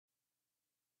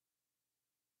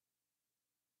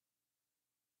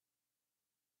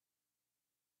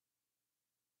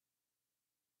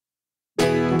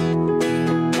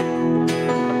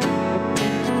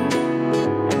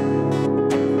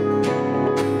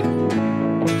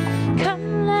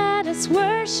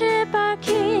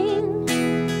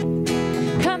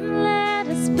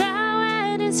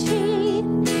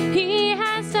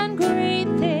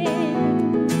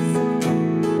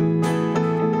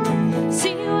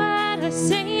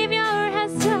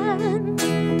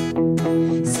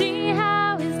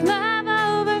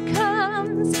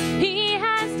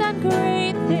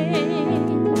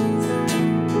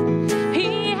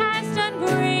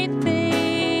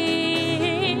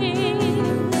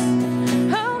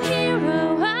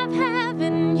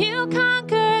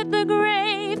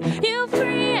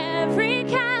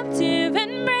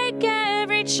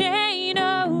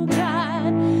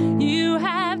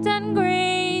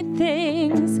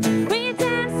We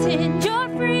dance in your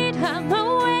freedom,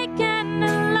 awake and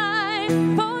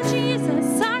alive. Oh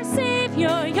Jesus, our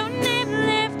Savior, your name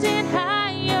lifted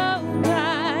high, oh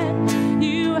God.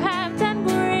 You have done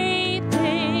great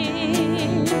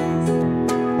things.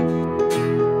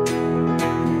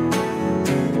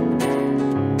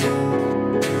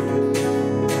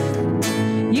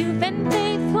 You've been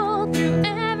faithful through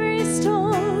every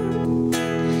storm.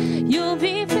 You'll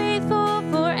be faithful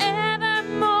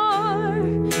forevermore.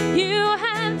 You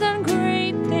have done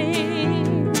great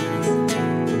things.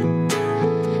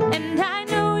 And I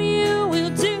know you will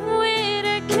do it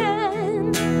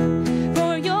again.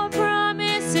 For your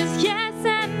promise is yes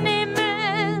and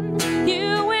amen.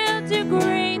 You will do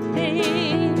great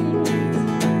things.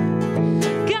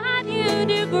 God, you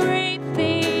do great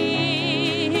things.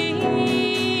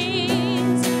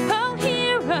 Oh,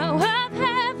 hero of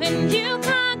heaven, you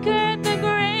conquered the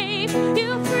grave.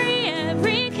 You free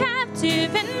every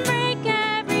captive and break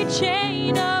every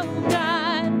chain. Oh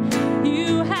God,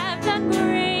 you have done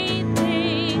great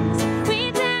things.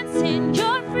 We dance in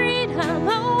your freedom,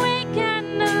 awake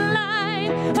and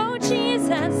alive. Oh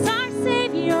Jesus, our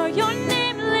Savior, your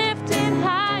name lifted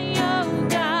high. Oh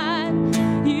God,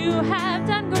 you have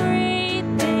done great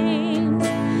things.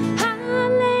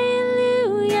 Hallelujah,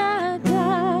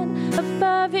 God,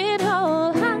 above it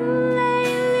all. Hallelujah,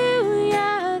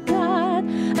 God,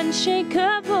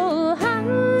 unshakable.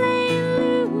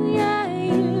 Hallelujah,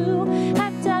 you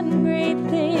have done great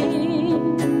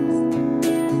things.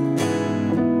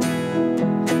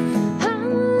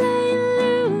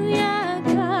 Hallelujah,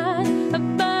 God,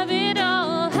 above it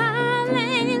all.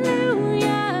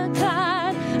 Hallelujah,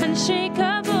 God,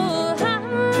 unshakable.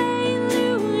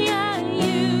 Hallelujah,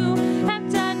 you have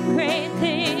done great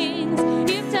things.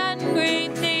 You've done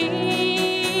great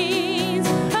things.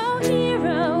 Oh,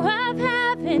 hero of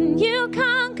heaven, you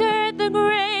conquered the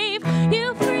grave.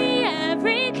 You free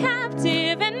every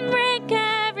captive and break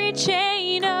every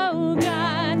chain. Oh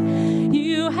God,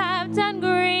 you have done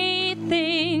great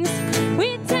things.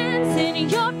 We dance in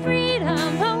your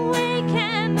freedom, awake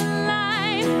and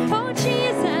alive. Oh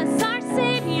Jesus, our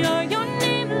Savior, your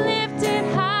name lifted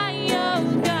high. Oh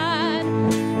God,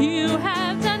 you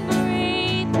have done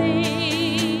great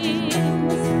things.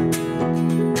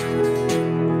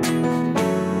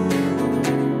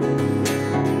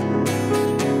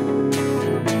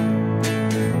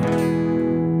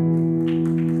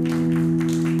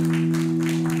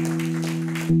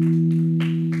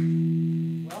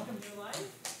 Welcome, New Life.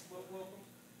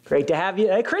 Great to have you.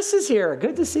 Hey, Chris is here.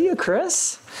 Good to see you,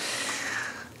 Chris.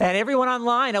 And everyone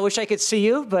online, I wish I could see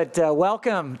you, but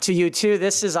welcome to you too.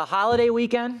 This is a holiday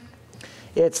weekend.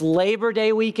 It's Labor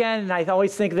Day weekend, and I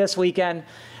always think this weekend,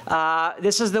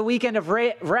 this is the weekend of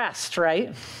rest,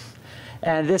 right?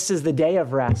 And this is the day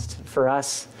of rest for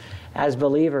us as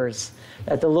believers.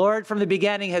 That the Lord from the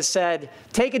beginning has said,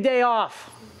 take a day off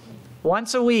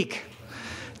once a week.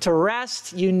 To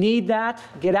rest, you need that.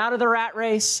 Get out of the rat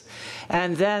race.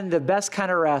 And then the best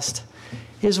kind of rest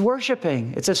is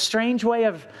worshiping. It's a strange way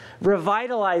of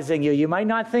revitalizing you. You might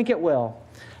not think it will,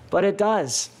 but it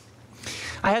does.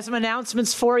 I have some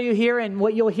announcements for you here, and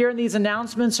what you'll hear in these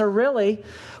announcements are really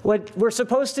what we're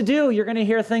supposed to do. You're going to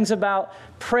hear things about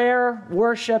prayer,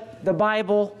 worship, the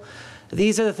Bible.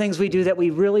 These are the things we do that we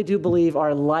really do believe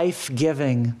are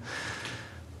life-giving.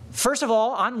 First of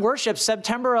all, on worship,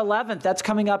 September 11th, that's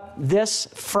coming up this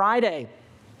Friday.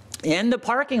 In the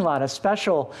parking lot, a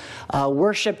special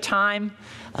worship time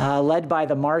led by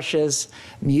the Marshes.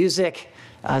 Music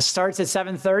starts at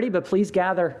 7:30, but please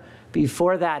gather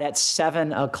before that at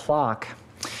 7 o'clock.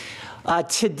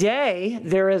 Today,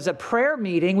 there is a prayer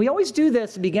meeting. We always do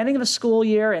this at the beginning of the school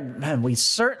year, and man, we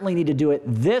certainly need to do it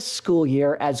this school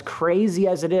year, as crazy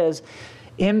as it is,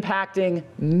 impacting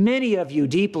many of you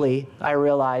deeply, I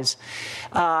realize.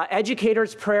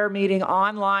 Educators prayer meeting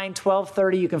online,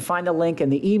 12:30. You can find the link in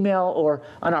the email or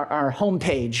on our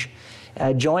homepage.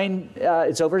 Join,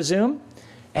 it's over Zoom,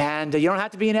 and you don't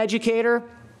have to be an educator.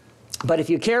 But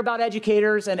if you care about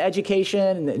educators and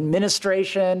education and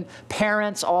administration,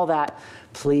 parents, all that,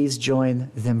 please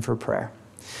join them for prayer.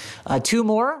 Two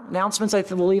more announcements I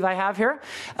believe I have here.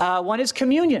 One is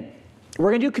communion.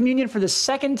 We're going to do communion for the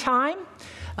second time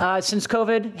since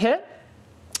COVID hit.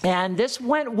 And this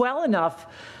went well enough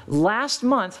last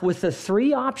month with the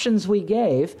 3 options we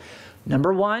gave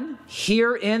Number one,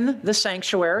 here in the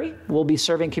sanctuary, we'll be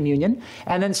serving communion.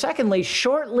 And then secondly,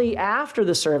 shortly after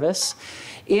the service,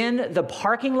 in the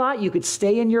parking lot, you could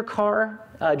stay in your car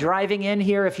driving in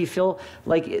here if you feel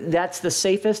like that's the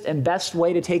safest and best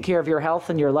way to take care of your health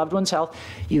and your loved one's health.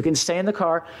 You can stay in the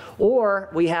car.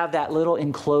 Or we have that little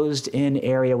enclosed-in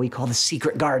area we call the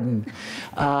secret garden.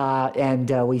 And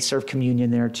we serve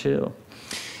communion there too.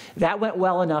 That went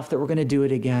well enough that we're going to do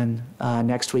it again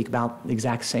next week about the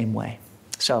exact same way.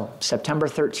 So September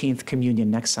 13th,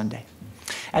 communion next Sunday.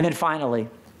 And then finally,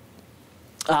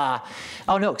 a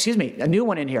new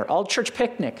one in here, All Church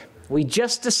Picnic. We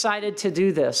just decided to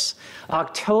do this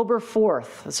October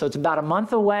 4th. So it's about a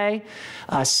month away.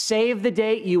 Save the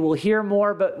date. You will hear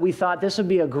more, but we thought this would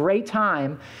be a great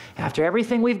time after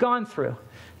everything we've gone through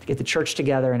to get the church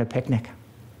together in a picnic.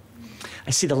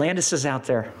 I see the Landises out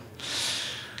there.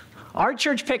 Our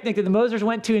church picnic that the Mosers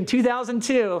went to in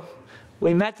 2002,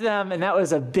 we met them, and that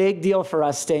was a big deal for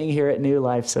us staying here at New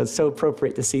Life, so it's so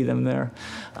appropriate to see them there.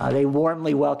 They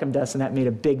warmly welcomed us, and that made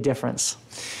a big difference.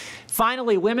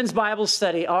 Finally, women's Bible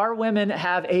study. Our women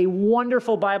have a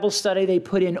wonderful Bible study. They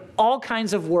put in all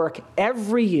kinds of work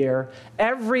every year,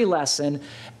 every lesson,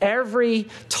 every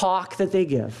talk that they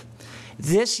give.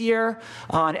 This year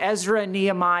on Ezra and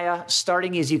Nehemiah,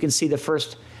 starting as you can see, the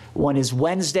first one is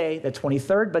Wednesday, the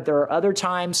 23rd, but there are other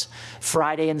times,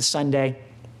 Friday and Sunday.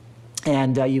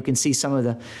 And you can see some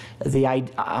of the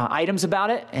items about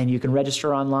it, and you can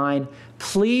register online.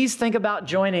 Please think about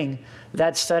joining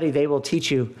that study. They will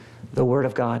teach you the Word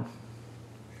of God.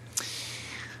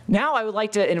 Now I would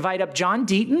like to invite up John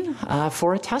Deaton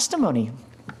for a testimony.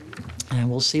 And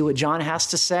we'll see what John has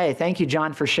to say. Thank you,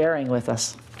 John, for sharing with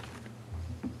us.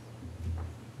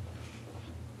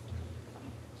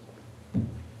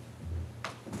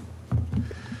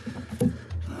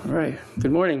 All right.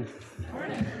 Good morning.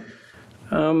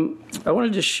 I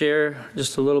wanted to share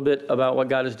just a little bit about what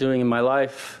God is doing in my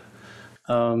life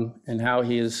and how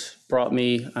He has brought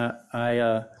me.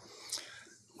 I'll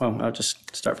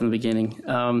just start from the beginning.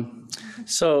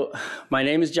 So my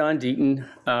name is John Deaton.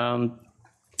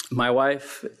 My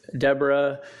wife,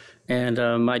 Deborah,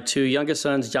 and my two youngest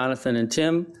sons, Jonathan and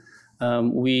Tim,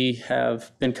 we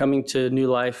have been coming to New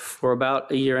Life for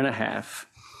about a year and a half.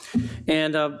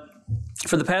 And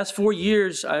for the past 4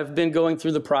 years, I've been going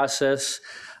through the process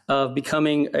of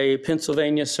becoming a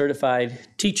Pennsylvania certified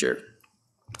teacher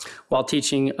while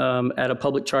teaching at a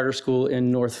public charter school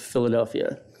in North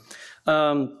Philadelphia.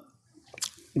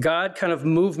 God kind of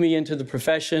moved me into the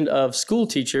profession of school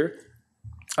teacher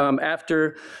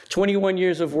after 21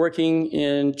 years of working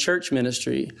in church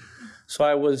ministry. So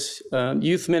I was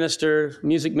youth minister,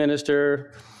 music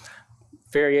minister,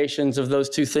 variations of those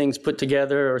two things put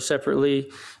together or separately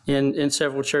in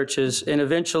several churches. And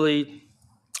eventually,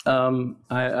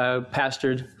 I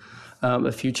pastored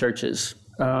a few churches.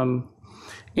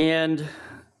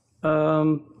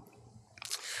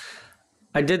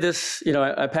 I did this,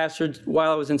 I pastored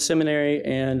while I was in seminary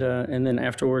and then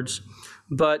afterwards.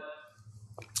 But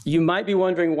you might be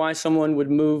wondering why someone would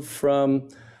move from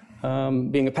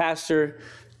being a pastor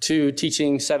to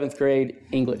teaching 7th grade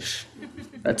English.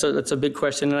 That's a big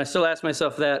question, and I still ask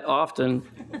myself that often,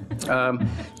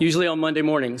 usually on Monday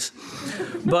mornings.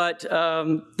 But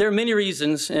there are many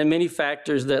reasons and many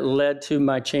factors that led to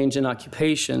my change in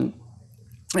occupation.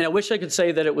 And I wish I could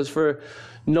say that it was for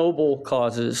noble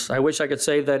causes. I wish I could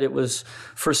say that it was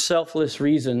for selfless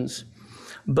reasons.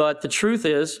 But the truth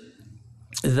is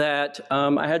that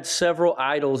I had several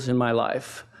idols in my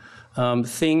life,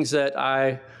 things that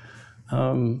I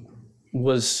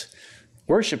was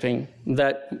worshiping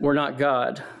that were not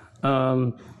God.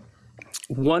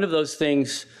 One of those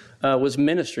things was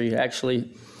ministry,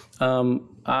 actually.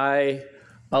 I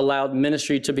allowed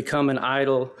ministry to become an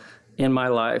idol in my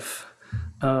life.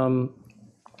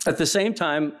 At the same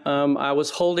time, I was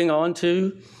holding on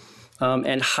to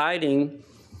and hiding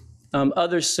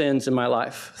other sins in my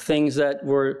life, things that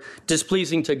were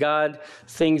displeasing to God,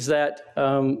 things that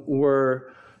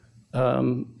were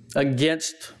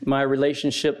against my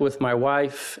relationship with my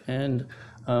wife, and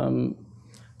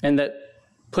that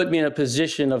put me in a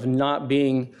position of not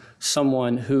being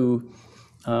someone who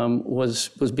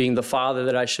was being the father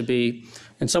that I should be,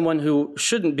 and someone who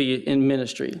shouldn't be in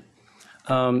ministry.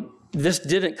 This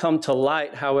didn't come to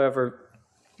light, however,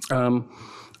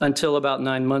 until about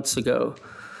 9 months ago.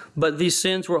 But these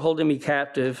sins were holding me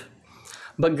captive.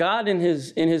 But God, in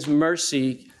His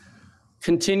mercy,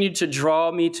 continued to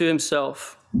draw me to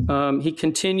Himself. He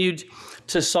continued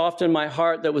to soften my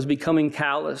heart that was becoming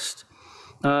calloused.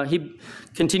 He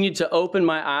continued to open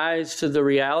my eyes to the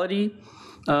reality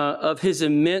of His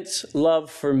immense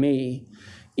love for me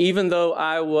even though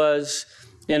I was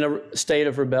in a state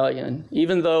of rebellion,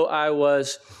 even though I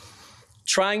was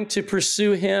trying to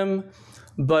pursue him,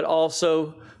 but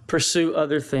also pursue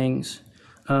other things.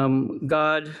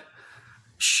 God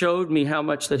showed me how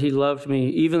much that he loved me,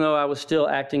 even though I was still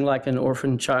acting like an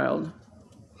orphan child.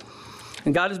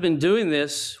 And God has been doing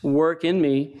this work in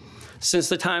me since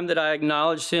the time that I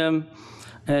acknowledged him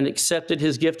and accepted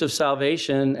his gift of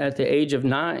salvation at the age of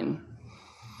 9.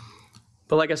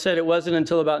 But like I said, it wasn't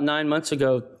until about 9 months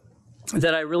ago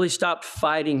that I really stopped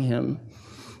fighting him.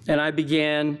 And I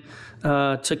began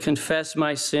to confess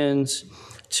my sins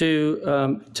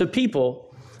to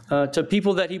people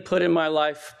that he put in my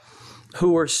life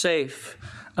who were safe,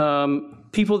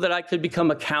 people that I could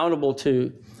become accountable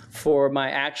to for my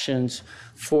actions,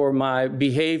 for my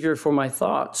behavior, for my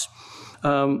thoughts.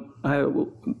 I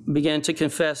began to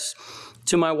confess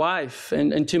to my wife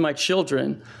and to my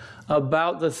children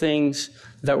about the things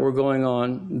that were going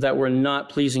on that were not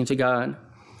pleasing to God.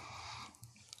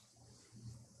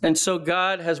 And so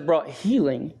God has brought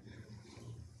healing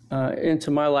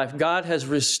into my life. God has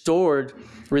restored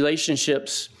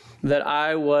relationships that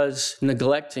I was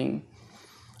neglecting.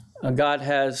 God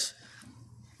has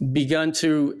begun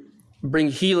to bring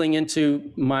healing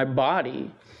into my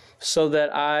body so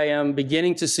that I am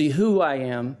beginning to see who I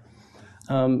am,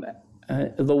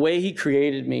 the way he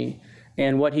created me,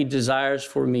 and what he desires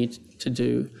for me to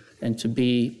do and to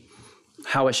be,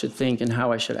 how I should think and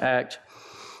how I should act.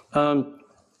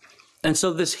 And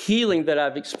so this healing that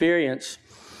I've experienced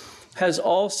has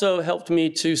also helped me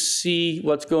to see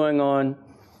what's going on.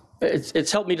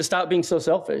 It's helped me to stop being so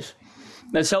selfish.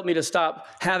 It's helped me to stop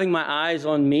having my eyes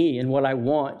on me and what I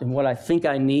want and what I think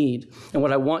I need and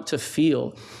what I want to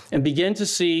feel, and begin to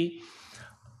see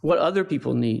what other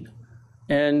people need.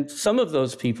 And some of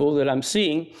those people that I'm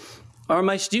seeing are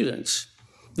my students,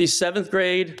 these 7th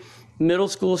grade middle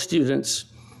school students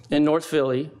in North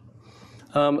Philly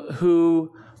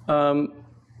who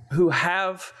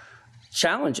have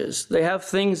challenges. They have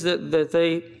things that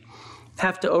they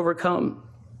have to overcome.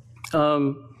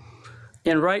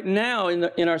 And right now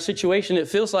in our situation, it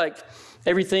feels like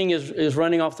everything is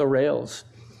running off the rails.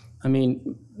 I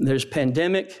mean, there's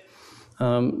pandemic.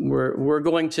 We're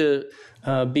going to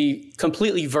be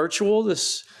completely virtual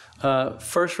this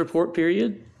first report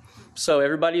period. So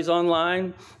everybody's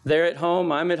online. They're at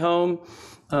home. I'm at home.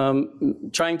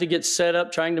 Trying to get set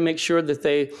up, trying to make sure that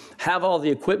they have all the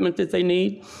equipment that they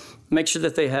need, make sure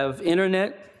that they have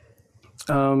internet.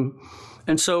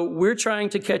 And so we're trying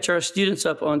to catch our students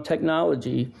up on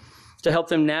technology to help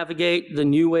them navigate the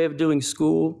new way of doing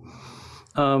school,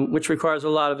 which requires a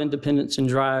lot of independence and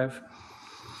drive.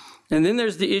 And then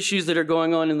there's the issues that are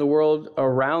going on in the world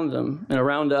around them and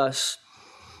around us.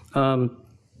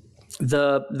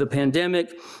 The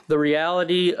pandemic, the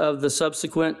reality of the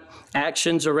subsequent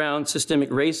actions around systemic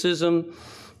racism,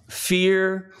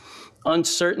 fear,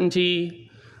 uncertainty,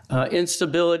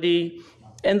 instability,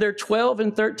 and they're 12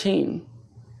 and 13,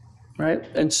 right?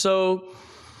 And so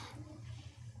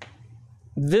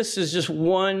this is just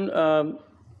one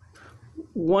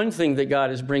thing that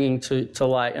God is bringing to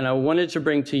light, and I wanted to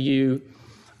bring to you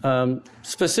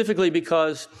specifically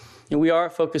because we are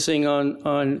focusing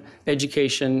on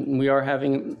education. We are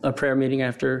having a prayer meeting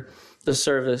after the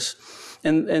service.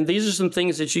 And these are some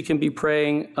things that you can be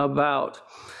praying about,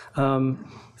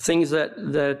 things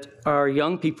that our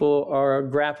young people are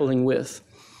grappling with,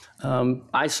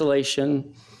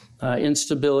 isolation,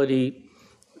 instability,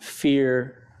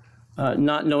 fear,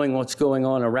 not knowing what's going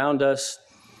on around us,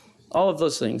 all of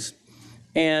those things.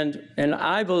 And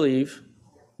I believe,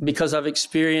 because I've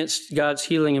experienced God's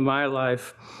healing in my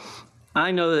life,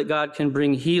 I know that God can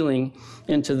bring healing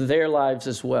into their lives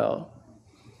as well.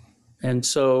 And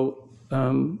so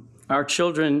our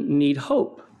children need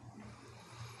hope.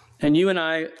 And you and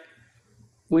I,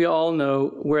 we all know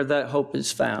where that hope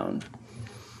is found.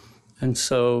 And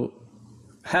so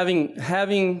having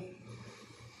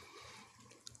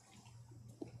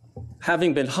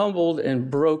been humbled and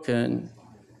broken,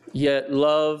 yet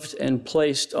loved and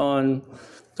placed on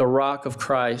the rock of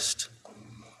Christ,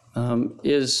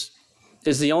 is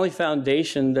the only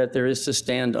foundation that there is to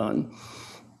stand on.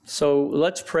 So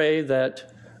let's pray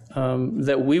that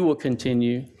we will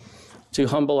continue to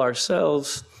humble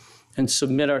ourselves and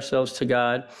submit ourselves to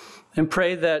God, and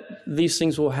pray that these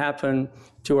things will happen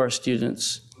to our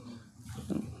students.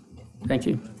 Thank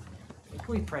you. Can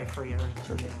we pray for you?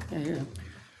 Yeah.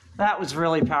 That was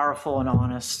really powerful and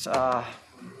honest.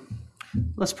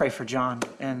 Let's pray for John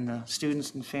and the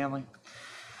students and family.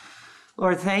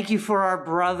 Lord, thank you for our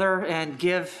brother, and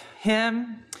give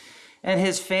him and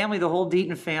his family, the whole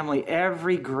Deaton family,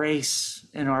 every grace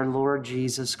in our Lord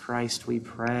Jesus Christ, we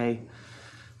pray.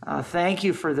 Thank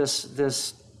you for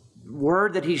this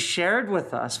word that he shared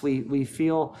with us. We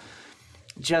feel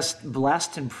just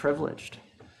blessed and privileged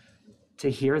to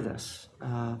hear this,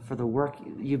 for the work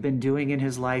you've been doing in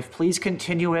his life. Please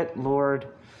continue it, Lord.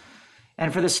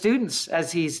 And for the students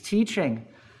as he's teaching,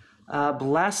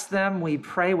 bless them, we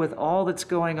pray, with all that's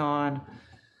going on.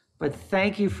 But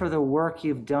thank you for the work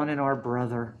you've done in our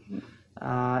brother.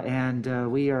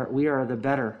 And we are the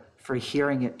better for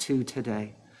hearing it too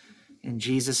today. In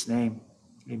Jesus' name,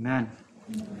 amen.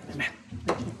 Amen.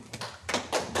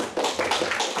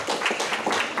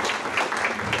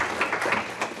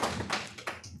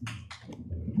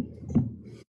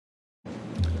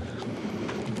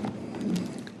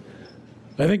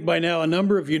 I think by now a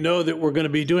number of you know that we're going to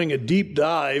be doing a deep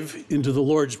dive into the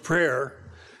Lord's Prayer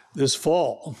this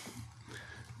fall,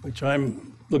 which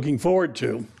I'm looking forward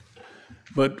to.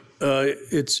 But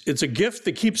it's a gift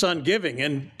that keeps on giving.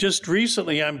 And just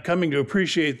recently I'm coming to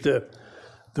appreciate the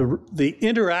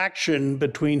interaction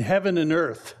between heaven and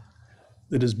earth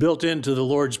that is built into the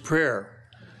Lord's Prayer.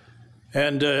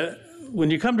 And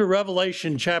when you come to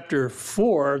Revelation chapter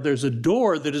 4, there's a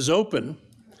door that is open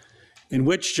in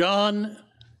which John,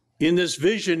 in this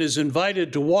vision, is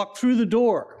invited to walk through the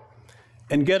door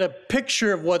and get a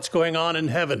picture of what's going on in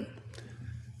heaven.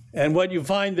 And what you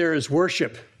find there is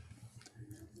worship.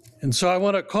 And so I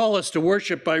want to call us to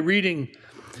worship by reading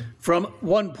from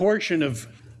one portion of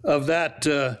that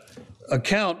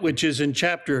account, which is in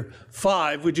chapter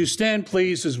 5. Would you stand,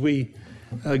 please, as we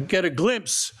get a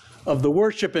glimpse of the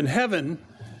worship in heaven,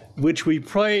 which we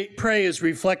pray is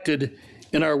reflected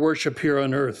in our worship here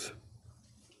on earth.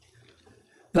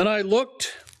 Then I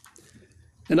looked,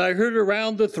 and I heard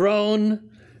around the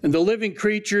throne and the living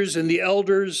creatures and the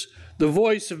elders the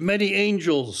voice of many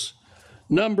angels,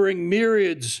 numbering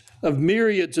myriads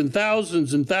and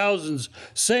thousands,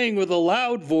 saying with a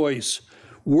loud voice,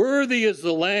 "Worthy is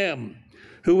the Lamb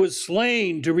who was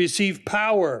slain to receive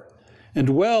power and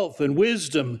wealth and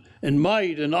wisdom and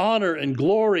might and honor and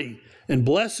glory and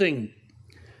blessing."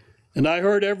 And I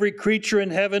heard every creature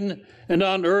in heaven and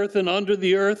on earth and under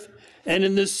the earth and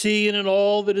in the sea and in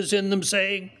all that is in them,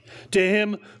 saying, "To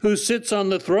him who sits on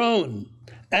the throne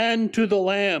and to the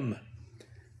Lamb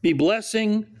be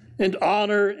blessing and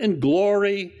honor and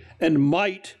glory and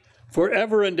might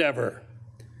forever and ever."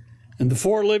 And the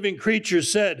four living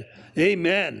creatures said,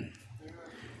 "Amen."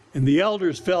 And the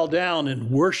elders fell down and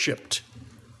worshiped.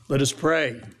 Let us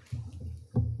pray.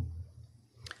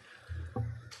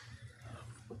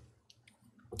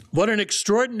 What an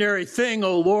extraordinary thing,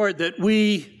 O Lord, that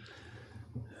we,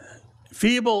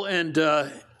 feeble and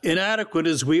inadequate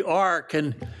as we are,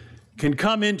 can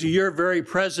come into your very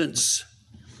presence.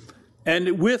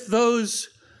 And with those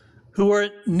who are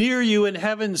near you in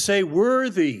heaven say,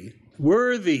 "Worthy,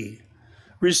 worthy."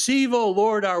 Receive, O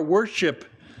Lord, our worship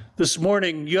this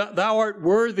morning. Thou art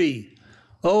worthy,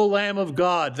 O Lamb of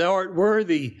God. Thou art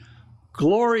worthy,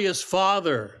 glorious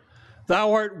Father.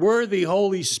 Thou art worthy,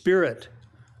 Holy Spirit.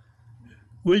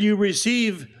 Will you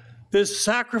receive this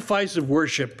sacrifice of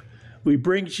worship we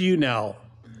bring to you now,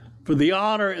 for the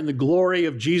honor and the glory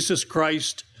of Jesus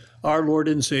Christ, our Lord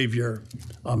and Savior.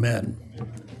 Amen.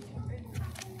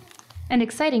 And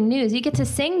exciting news, you get to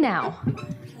sing now.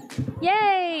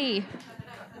 Yay!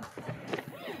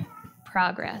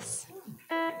 Progress.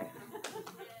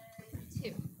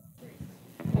 2.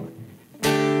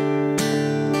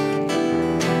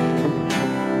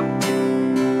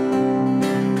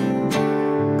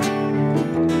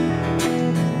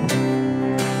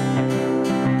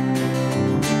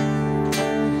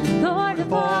 Lord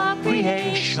of all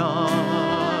creation,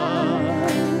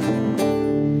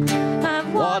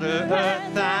 of water,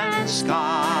 earth, and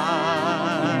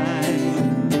sky,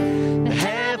 the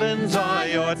heavens are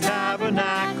your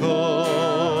tabernacle.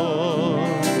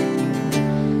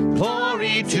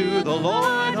 Glory to the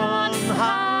Lord on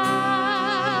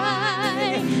high,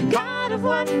 God of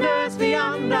wonders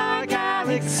beyond our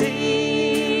galaxy.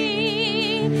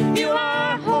 You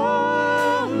are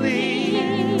holy,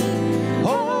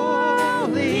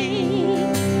 holy.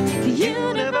 The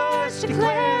universe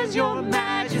declares your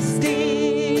majesty.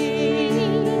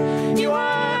 You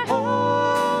are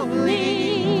holy,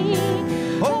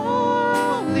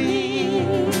 holy,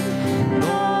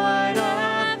 Lord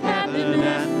of heaven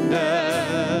and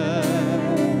earth,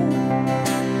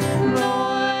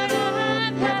 Lord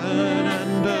of heaven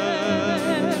and earth.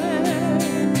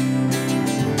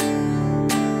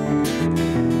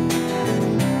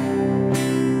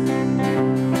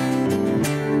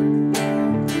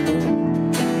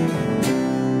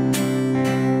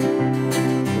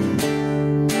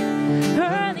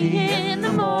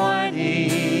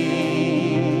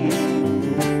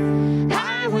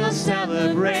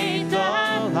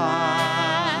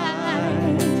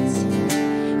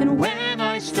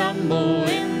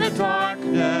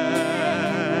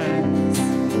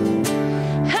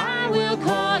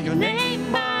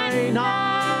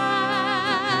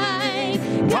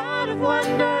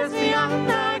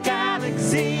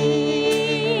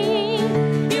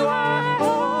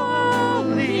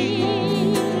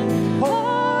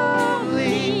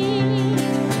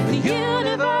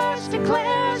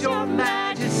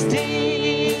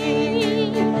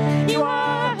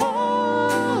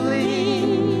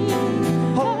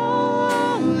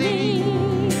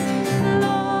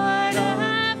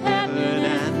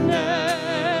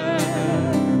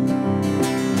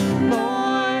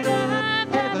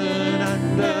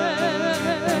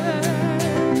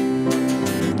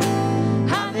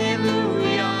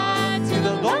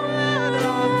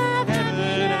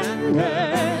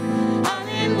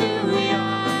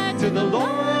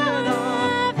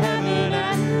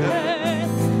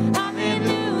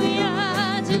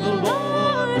 to the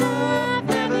Lord of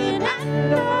heaven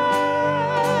and earth.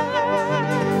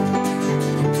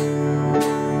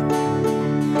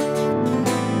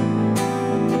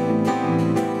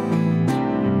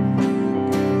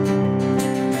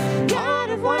 God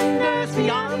of wonders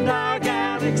beyond our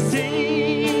galaxy,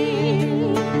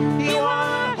 you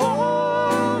are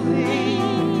holy,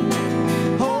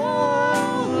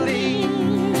 holy.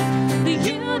 The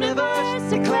universe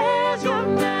declares your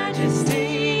majesty.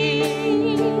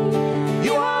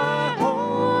 You are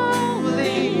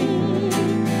holy,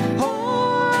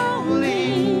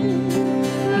 holy,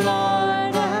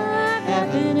 Lord of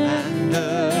heaven and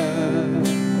earth.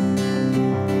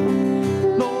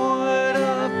 Lord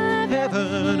of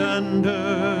heaven and earth.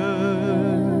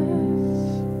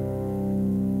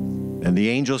 And the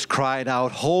angels cried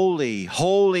out, Holy,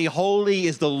 holy, holy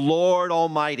is the Lord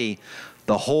Almighty.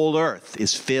 The whole earth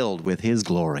is filled with his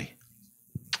glory.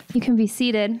 You can be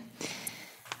seated.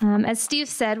 As Steve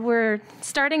said, we're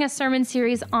starting a sermon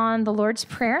series on the Lord's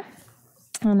Prayer.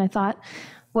 And I thought,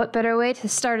 what better way to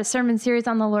start a sermon series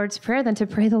on the Lord's Prayer than to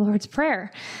pray the Lord's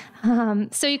Prayer?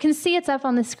 So you can see it's up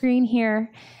on the screen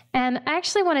here. And I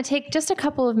actually want to take just a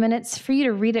couple of minutes for you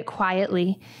to read it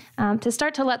quietly, to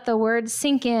start to let the words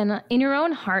sink in your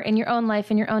own heart, in your own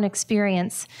life, in your own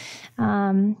experience.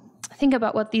 Think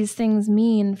about what these things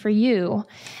mean for you.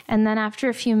 And then after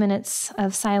a few minutes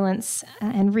of silence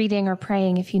and reading or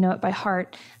praying, if you know it by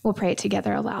heart, we'll pray it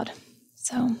together aloud.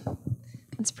 So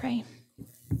let's pray.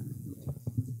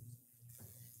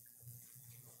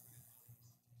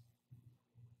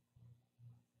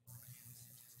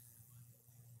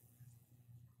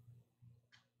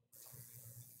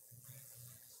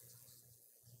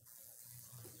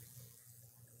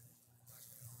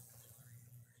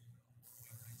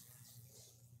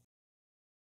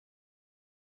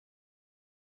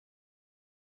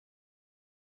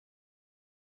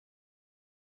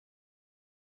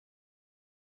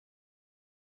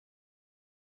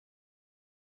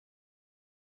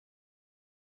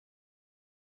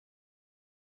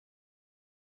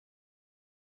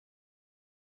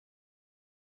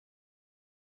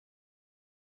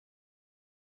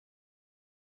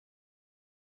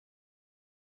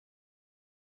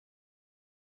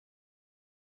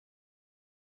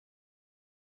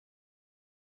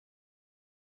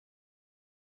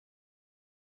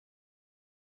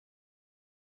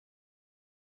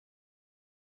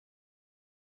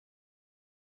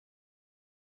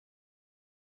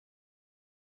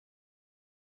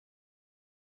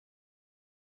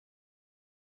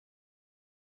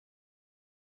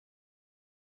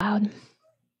 Loud.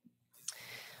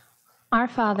 Our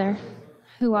Father,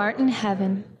 who art in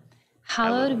heaven,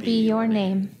 hallowed be your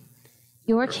name.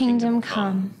 Your kingdom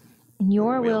come, and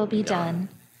your will be done,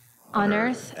 on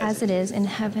earth as it is in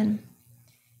heaven.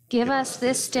 Give us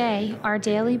this day our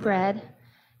daily bread,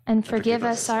 and forgive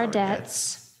us our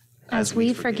debts, as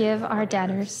we forgive our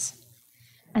debtors.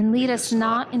 And lead us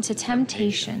not into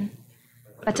temptation,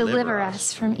 but deliver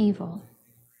us from evil.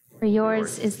 For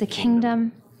yours is the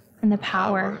kingdom, and the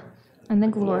power, and the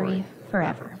glory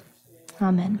forever.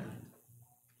 Amen.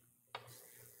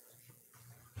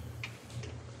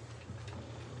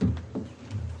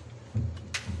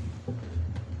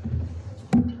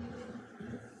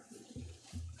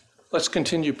 Let's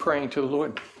continue praying to the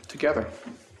Lord together.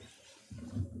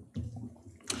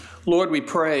 Lord, we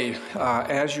pray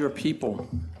as your people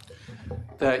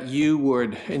that you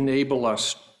would enable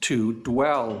us to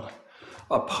dwell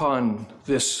upon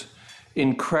this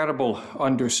incredible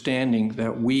understanding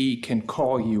that we can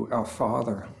call you our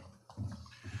Father.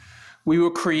 We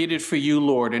were created for you,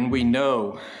 Lord, and we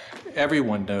know,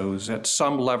 everyone knows at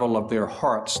some level of their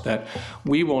hearts that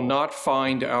we will not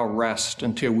find our rest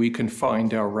until we can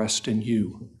find our rest in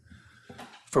you.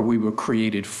 For we were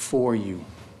created for you,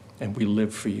 and we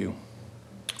live for you.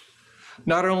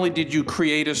 Not only did you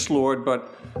create us, Lord,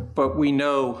 but we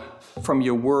know from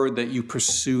your word that you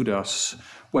pursued us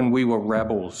when we were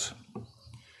rebels.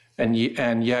 And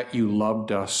yet you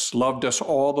loved us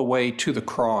all the way to the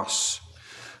cross,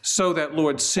 so that,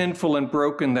 Lord, sinful and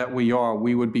broken that we are,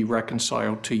 we would be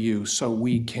reconciled to you, so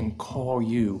we can call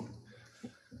you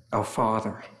our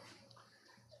Father.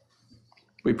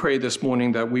 We pray this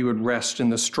morning that we would rest in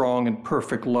the strong and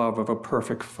perfect love of a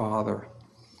perfect Father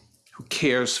who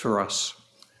cares for us,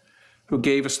 who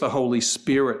gave us the Holy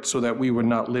Spirit so that we would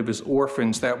not live as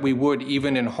orphans, that we would,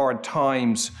 even in hard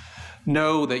times,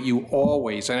 know that you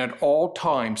always and at all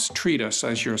times treat us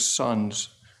as your sons,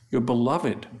 your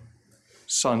beloved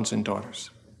sons and daughters.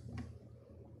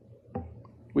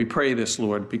 We pray this,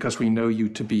 Lord, because we know you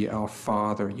to be our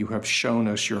Father. You have shown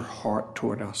us your heart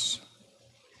toward us.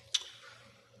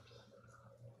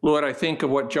 Lord, I think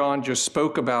of what John just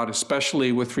spoke about,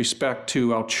 especially with respect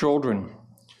to our children.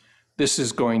 This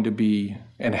is going to be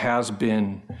and has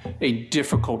been a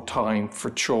difficult time for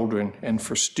children and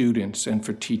for students and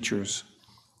for teachers.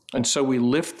 And so we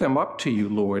lift them up to you,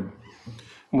 Lord.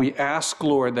 We ask,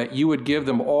 Lord, that you would give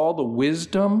them all the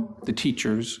wisdom, the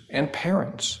teachers and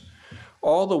parents,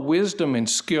 all the wisdom and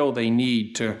skill they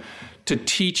need to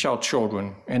teach our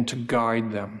children and to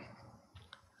guide them.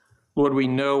 Lord, we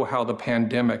know how the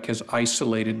pandemic has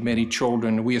isolated many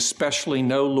children. We especially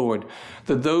know, Lord,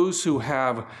 that those who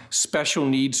have special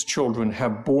needs children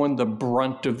have borne the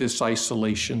brunt of this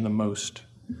isolation the most.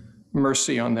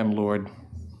 Mercy on them, Lord.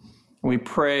 We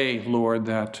pray, Lord,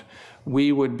 that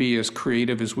we would be as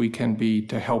creative as we can be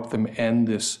to help them end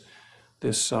this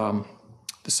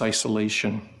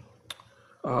isolation.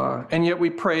 And yet we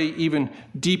pray even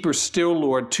deeper still,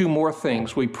 Lord, two more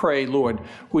things. We pray, Lord,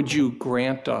 would you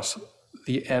grant us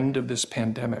the end of this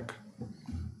pandemic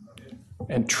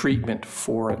and treatment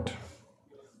for it.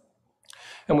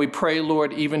 And we pray,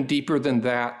 Lord, even deeper than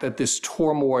that this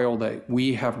turmoil that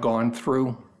we have gone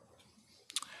through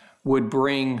would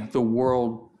bring the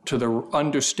world to the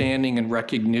understanding and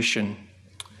recognition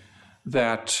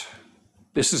that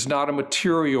this is not a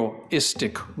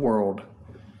materialistic world.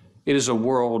 It is a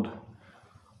world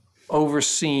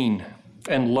overseen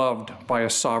and loved by a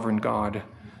sovereign God.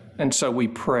 And so we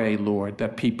pray, Lord,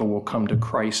 that people will come to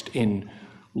Christ in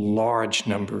large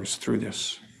numbers through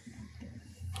this.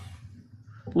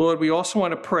 Lord, we also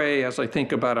want to pray, as I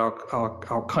think about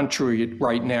our country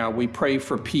right now, we pray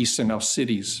for peace in our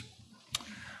cities,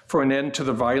 for an end to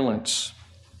the violence.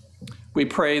 We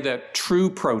pray that true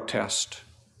protest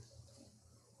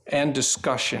and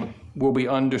discussion will be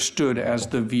understood as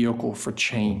the vehicle for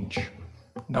change,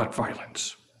 not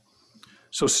violence.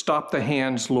 So stop the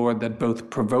hands, Lord, that both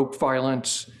provoke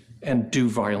violence and do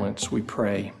violence, we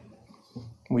pray.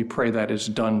 We pray that is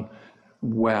done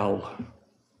well.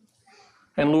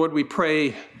 And Lord, we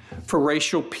pray for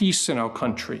racial peace in our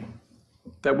country,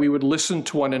 that we would listen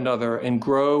to one another and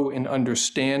grow in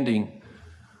understanding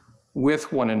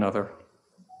with one another,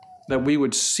 that we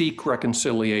would seek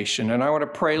reconciliation. And I want to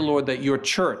pray, Lord, that your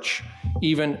church,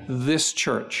 even this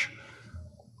church,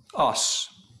 us,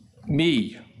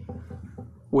 me,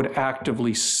 would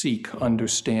actively seek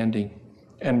understanding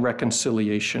and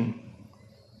reconciliation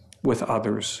with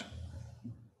others,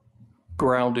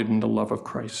 grounded in the love of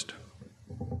Christ.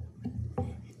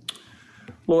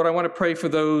 Lord, I want to pray for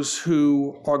those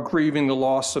who are grieving the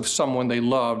loss of someone they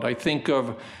loved. I think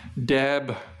of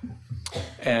Deb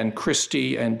and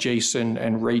Christy and Jason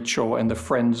and Rachel and the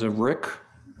friends of Rick,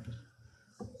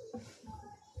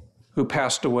 who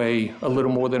passed away a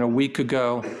little more than a week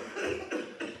ago.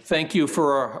 Thank you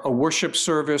for a worship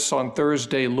service on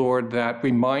Thursday, Lord, that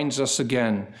reminds us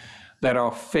again that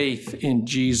our faith in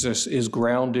Jesus is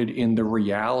grounded in the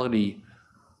reality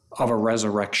of a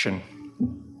resurrection.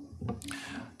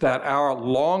 That our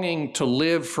longing to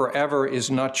live forever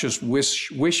is not just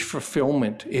wish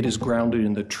fulfillment, it is grounded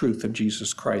in the truth of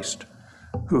Jesus Christ,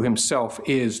 who himself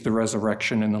is the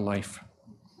resurrection and the life.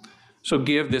 So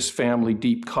give this family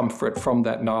deep comfort from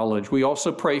that knowledge. We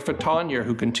also pray for Tanya,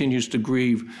 who continues to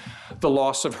grieve the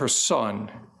loss of her son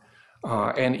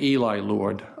and Eli,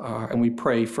 Lord, and we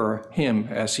pray for him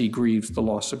as he grieves the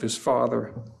loss of his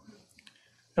father.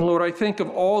 And Lord, I think of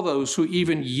all those who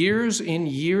even years and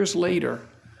years later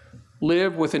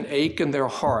live with an ache in their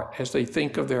heart as they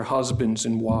think of their husbands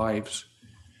and wives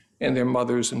and their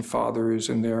mothers and fathers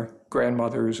and their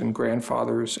grandmothers and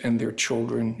grandfathers and their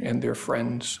children and their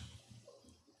friends.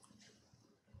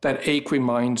 That ache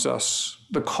reminds us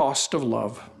the cost of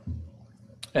love,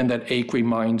 and that ache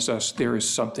reminds us there is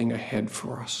something ahead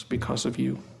for us because of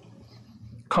you.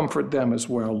 Comfort them as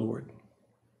well, Lord.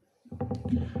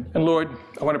 And Lord,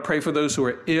 I want to pray for those who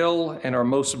are ill and are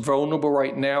most vulnerable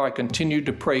right now. I continue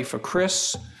to pray for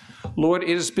Chris. Lord, it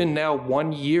has been now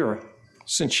 1 year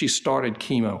since she started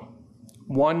chemo.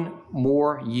 1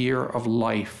 more year of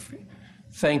life.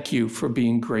 Thank you for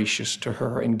being gracious to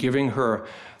her and giving her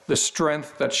the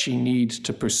strength that she needs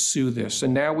to pursue this.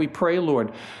 And now we pray,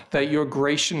 Lord, that your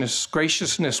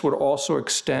graciousness would also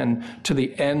extend to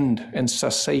the end and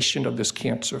cessation of this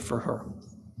cancer for her.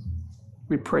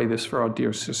 We pray this for our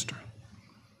dear sister.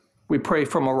 We pray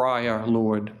for Mariah,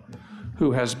 Lord,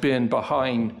 who has been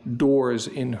behind doors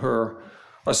in her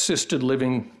assisted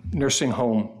living nursing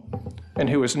home and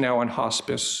who is now in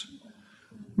hospice.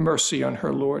 Mercy on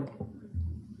her, Lord.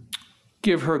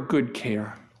 Give her good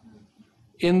care.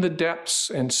 In the depths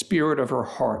and spirit of her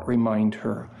heart, remind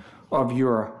her of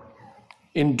your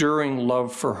enduring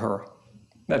love for her,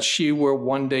 that she will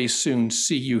one day soon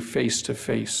see you face to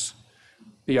face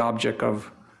the object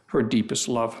of her deepest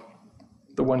love,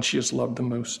 the one she has loved the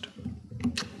most.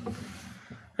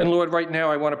 And Lord, right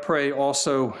now I want to pray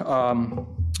also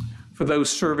for those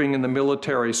serving in the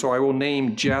military. So I will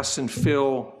name Jess and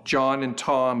Phil, John and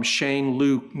Tom, Shane,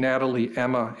 Luke, Natalie,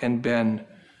 Emma, and Ben.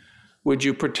 Would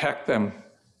you protect them,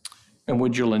 and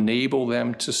would you enable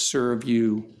them to serve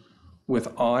you with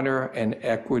honor and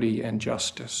equity and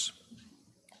justice?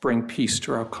 Bring peace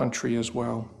to our country as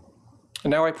well. And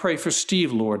now I pray for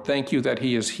Steve, Lord. Thank you that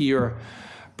he is here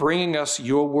bringing us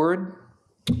your word.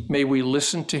 May we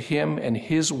listen to him and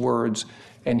his words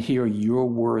and hear your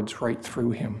words right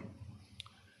through him.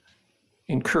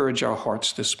 Encourage our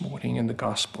hearts this morning in the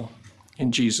gospel.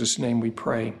 In Jesus' name we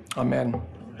pray. Amen.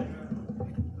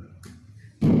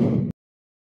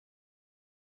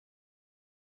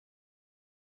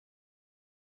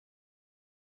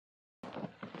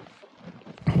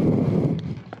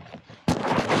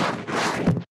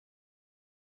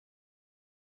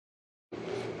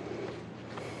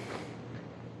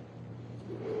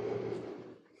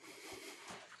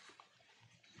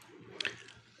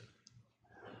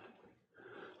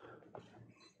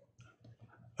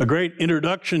 A great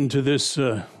introduction to this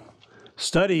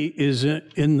study is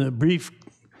in the brief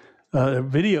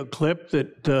video clip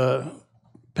that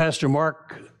Pastor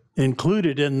Mark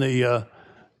included in the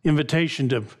invitation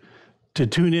to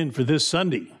tune in for this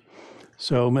Sunday.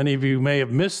 So many of you may have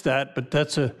missed that, but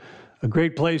that's a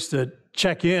great place to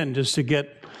check in just to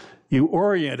get you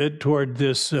oriented toward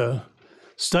this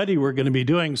study we're going to be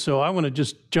doing. So I want to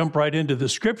just jump right into the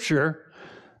scripture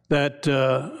that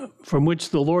from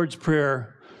which the Lord's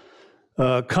Prayer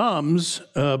comes,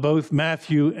 both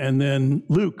Matthew and then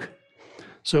Luke.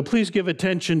 So please give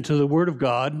attention to the Word of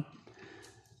God.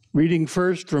 Reading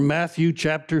first from Matthew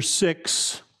chapter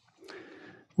 6,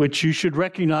 which you should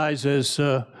recognize as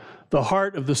the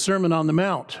heart of the Sermon on the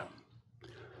Mount.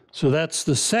 So that's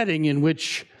the setting in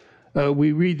which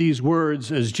we read these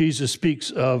words as Jesus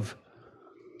speaks of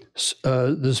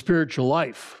the spiritual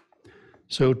life.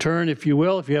 So turn, if you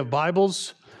will, if you have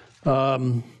Bibles.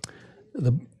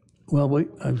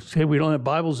 I say we don't have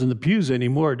Bibles in the pews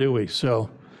anymore, do we? So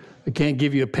I can't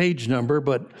give you a page number,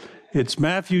 but it's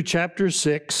Matthew chapter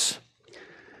 6,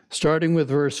 starting with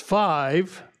verse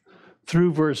 5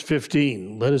 through verse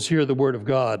 15. Let us hear the word of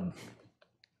God.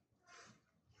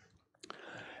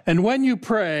 And when you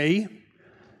pray,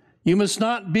 you must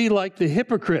not be like the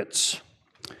hypocrites,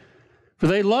 for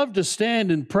they love to stand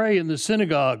and pray in the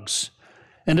synagogues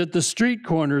and at the street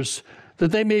corners,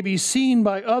 that they may be seen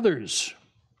by others.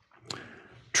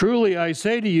 Truly, I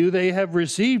say to you, they have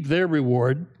received their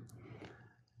reward.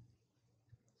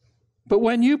 But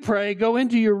when you pray, go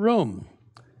into your room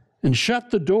and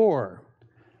shut the door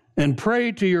and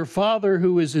pray to your Father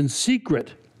who is in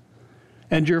secret,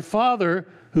 and your Father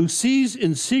who sees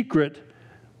in secret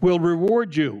will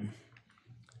reward you.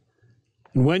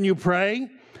 And when you pray,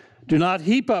 do not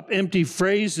heap up empty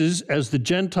phrases as the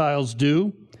Gentiles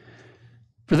do,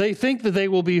 for they think that they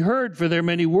will be heard for their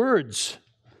many words.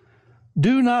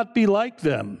 Do not be like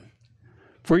them,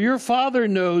 for your Father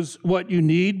knows what you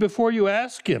need before you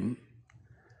ask him.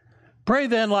 Pray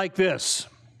then like this: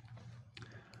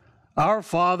 Our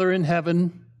Father in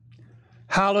heaven,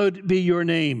 hallowed be your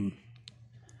name.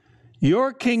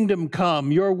 Your kingdom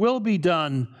come, your will be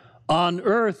done on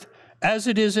earth as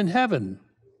it is in heaven.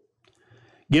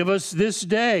 Give us this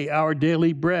day our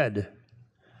daily bread,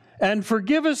 and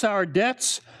forgive us our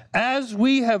debts as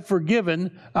we have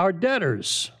forgiven our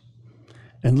debtors.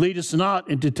 And lead us not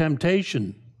into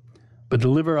temptation, but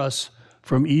deliver us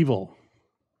from evil.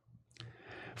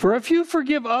 For if you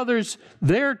forgive others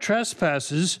their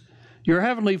trespasses, your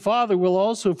heavenly Father will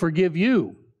also forgive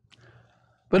you.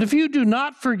 But if you do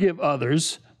not forgive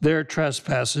others their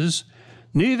trespasses,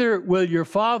 neither will your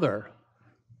Father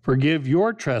forgive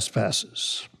your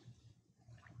trespasses.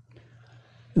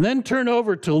 And then turn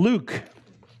over to Luke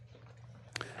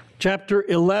chapter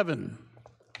 11.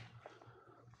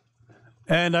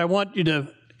 And I want you to,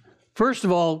 first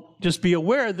of all, just be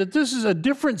aware that this is a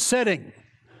different setting.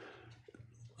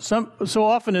 So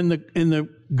often in the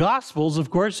Gospels, of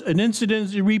course, an incident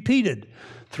is repeated.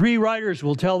 3 writers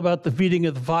will tell about the feeding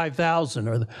of the 5,000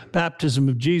 or the baptism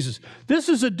of Jesus. This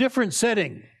is a different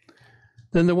setting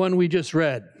than the one we just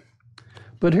read.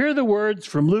 But hear the words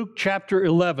from Luke chapter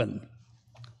 11,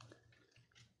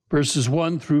 verses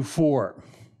 1 through 4.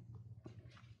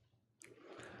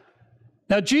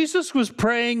 Now Jesus was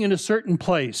praying in a certain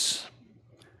place,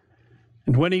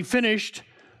 and when he finished,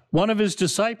 one of his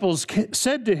disciples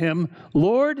said to him,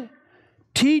 Lord,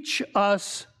 teach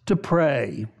us to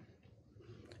pray,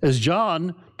 as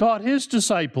John taught his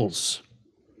disciples.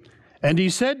 And he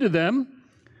said to them,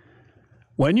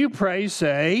 When you pray,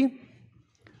 say,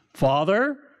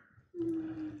 Father,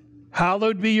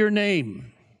 hallowed be your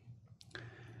name.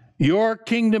 Your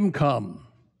kingdom come.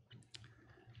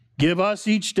 Give us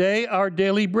each day our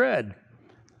daily bread.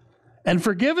 And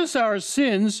forgive us our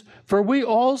sins, for we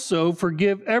also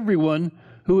forgive everyone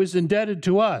who is indebted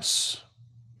to us.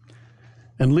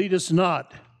 And lead us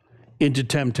not into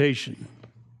temptation.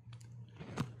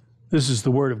 This is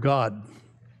the word of God.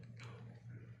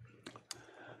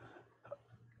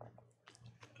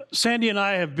 Sandy and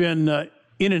I have been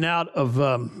in and out of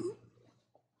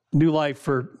New Life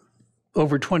for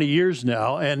over 20 years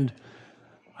now, and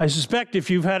I suspect if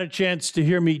you've had a chance to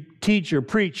hear me teach or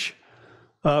preach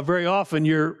very often,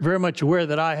 you're very much aware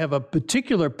that I have a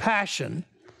particular passion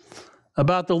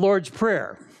about the Lord's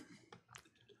Prayer.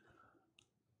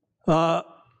 Not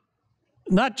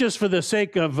just for the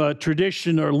sake of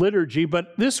tradition or liturgy,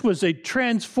 but this was a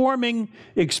transforming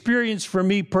experience for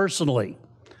me personally.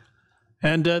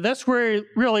 And that's where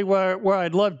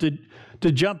I'd love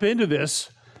to jump into this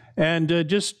and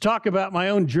just talk about my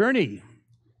own journey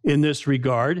in this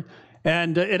regard.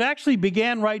 And it actually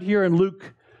began right here in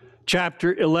Luke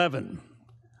chapter 11.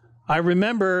 I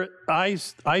remember, I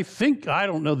think, I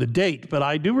don't know the date, but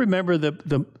I do remember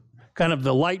the kind of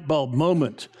the light bulb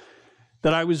moment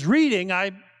that I was reading.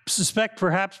 I suspect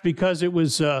perhaps because it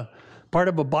was part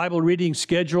of a Bible reading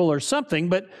schedule or something,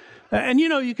 but and you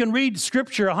know, you can read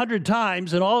scripture 100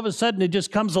 times and all of a sudden it just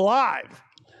comes alive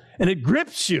and it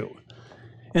grips you.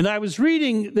 And I was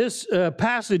reading this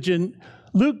passage in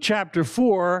Luke chapter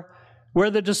 4 where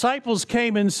the disciples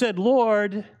came and said,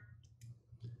 Lord,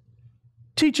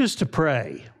 teach us to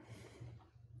pray.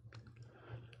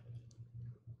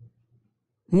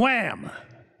 Wham!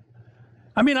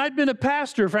 I mean, I'd been a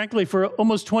pastor, frankly, for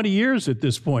almost 20 years at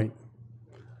this point.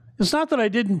 It's not that I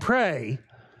didn't pray,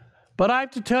 but I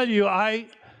have to tell you, I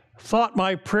thought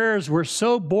my prayers were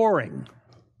so boring.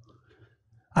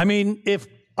 I mean, if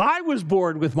I was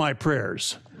bored with my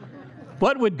prayers,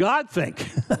 what would God think?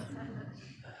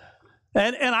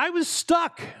 and I was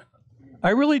stuck.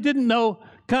 I really didn't know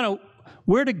kind of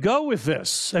where to go with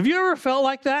this. Have you ever felt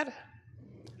like that?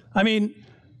 I mean,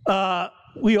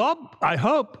 we all, I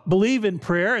hope, believe in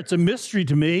prayer. It's a mystery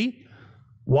to me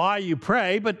why you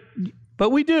pray, but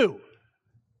we do,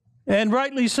 and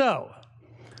rightly so.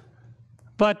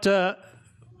 But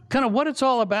kind of what it's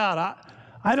all about,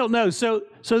 I don't know. So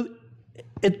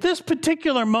at this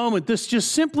particular moment, this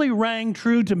just simply rang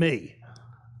true to me.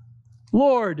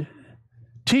 Lord,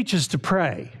 teach us to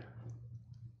pray.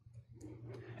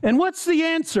 And what's the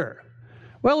answer?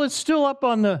 Well, it's still up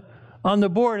on the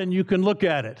board, and you can look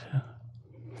at it.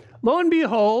 Lo and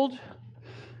behold,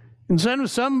 instead of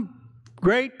some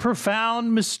great,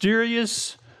 profound,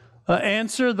 mysterious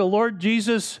answer, the Lord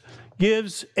Jesus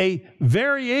gives a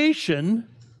variation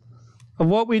of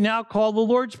what we now call the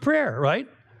Lord's Prayer, right?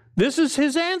 This is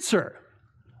his answer.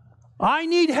 I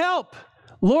need help.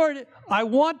 Lord, I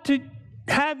want to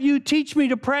have you teach me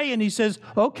to pray. And he says,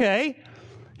 okay,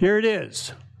 here it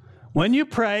is. When you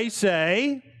pray,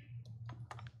 say,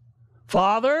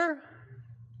 Father,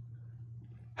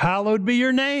 hallowed be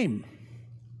your name.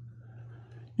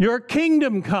 Your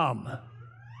kingdom come.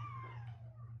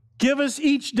 Give us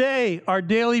each day our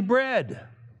daily bread.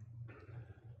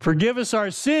 Forgive us our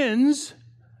sins,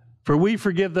 for we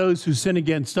forgive those who sin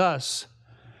against us.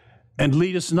 And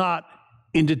lead us not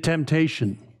into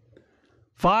temptation.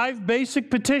 5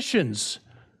 basic petitions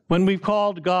when we've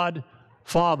called God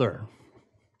Father.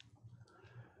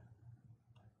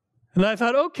 And I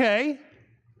thought, okay,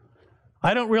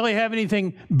 I don't really have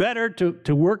anything better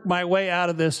to work my way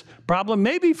out of this problem.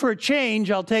 Maybe for a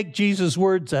change, I'll take Jesus'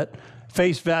 words at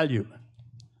face value.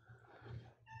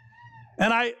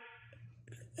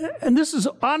 And this is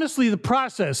honestly the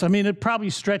process. I mean, it probably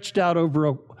stretched out over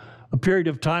a period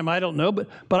of time, I don't know, but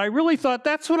I really thought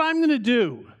that's what I'm going to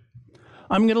do.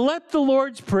 I'm going to let the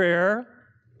Lord's Prayer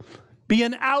be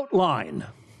an outline.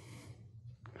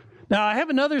 Now, I have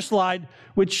another slide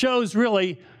which shows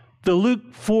really the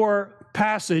Luke 4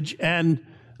 passage and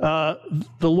the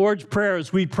Lord's Prayer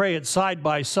as we pray it side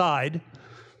by side.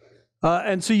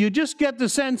 And so you just get the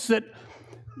sense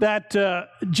that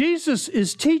Jesus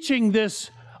is teaching this,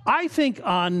 I think,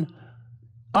 on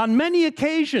many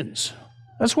occasions.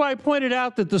 That's why I pointed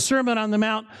out that the Sermon on the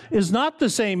Mount is not the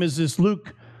same as this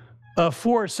Luke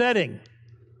 4 setting.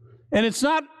 And it's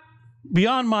not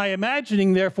beyond my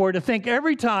imagining, therefore, to think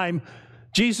every time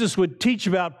Jesus would teach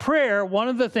about prayer, one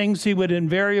of the things he would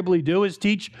invariably do is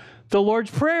teach the Lord's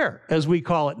Prayer, as we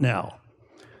call it now.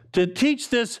 To teach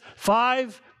this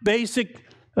 5 basic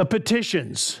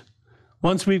petitions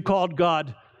once we've called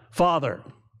God Father.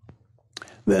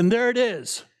 then there it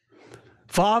is.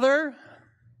 Father,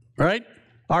 right?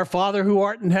 Our Father who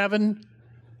art in heaven,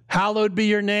 hallowed be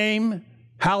your name,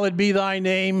 hallowed be thy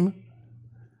name.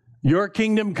 Your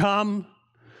kingdom come,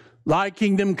 thy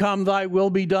kingdom come, thy will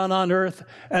be done on earth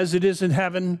as it is in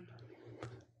heaven.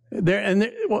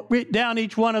 Read down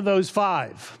each one of those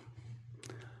 5.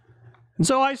 And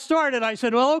so I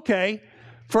said, well, okay,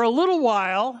 for a little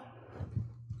while,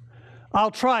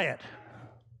 I'll try it.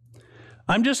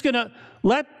 I'm just going to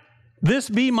let this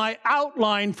be my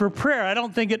outline for prayer. I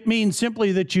don't think it means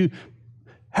simply that you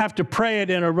have to pray it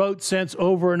in a rote sense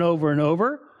over and over and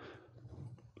over.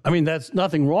 I mean, that's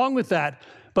nothing wrong with that.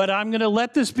 But I'm going to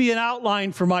let this be an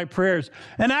outline for my prayers,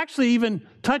 and actually even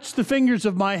touch the fingers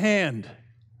of my hand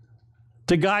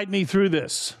to guide me through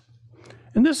this.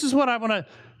 And this is what I want to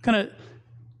kind of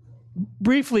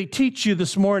briefly teach you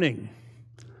this morning.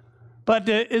 But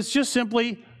it's just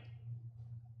simply,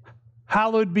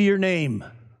 hallowed be your name.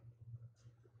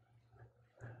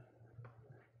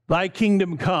 Thy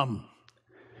kingdom come.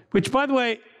 Which, by the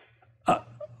way,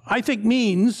 I think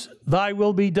means thy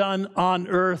will be done on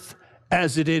earth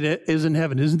as it is in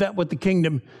heaven. Isn't that what the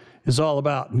kingdom is all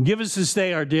about? And give us this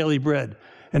day our daily bread,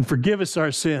 and forgive us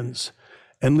our sins,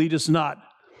 and lead us not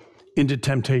into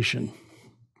temptation.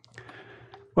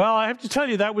 Well, I have to tell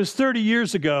you, that was 30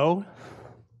 years ago.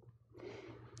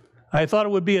 I thought it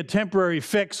would be a temporary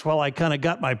fix while I kind of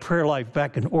got my prayer life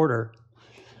back in order.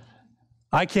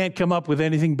 I can't come up with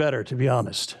anything better, to be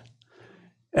honest.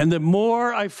 And the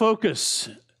more I focus,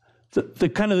 the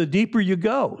kind of the deeper you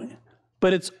go.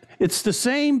 But it's the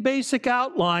same basic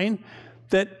outline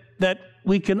that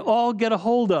we can all get a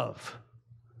hold of.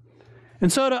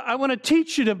 And so I want to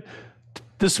teach you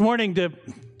this morning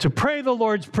to pray the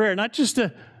Lord's Prayer, not just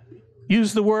to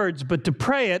use the words, but to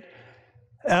pray it.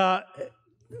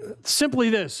 Simply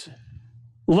this: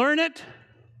 learn it,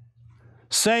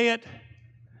 say it,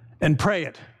 and pray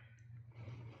it.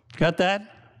 Got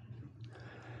that?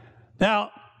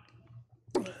 Now,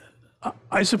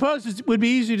 I suppose it would be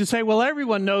easy to say, well,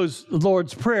 everyone knows the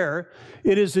Lord's Prayer.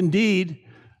 It is indeed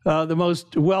the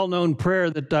most well-known prayer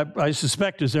that I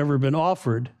suspect has ever been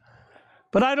offered.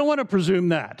 But I don't want to presume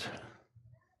that.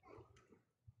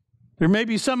 There may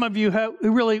be some of you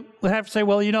who really would have to say,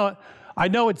 well, you know, I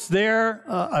know it's there,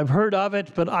 I've heard of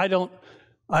it, but I don't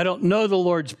know the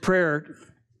Lord's Prayer.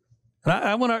 And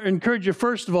I want to encourage you,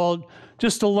 first of all,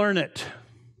 just to learn it.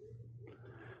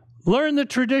 Learn the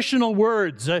traditional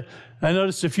words. I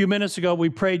noticed a few minutes ago we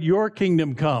prayed, your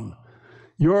kingdom come,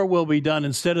 your will be done,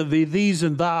 instead of the these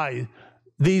and thy,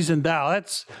 these and thou.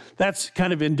 That's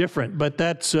kind of indifferent, but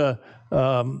that's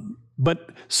but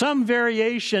some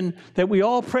variation that we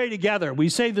all pray together. We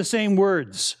say the same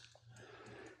words.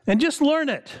 And just learn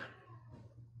it.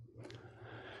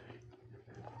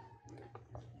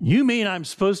 You mean I'm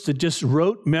supposed to just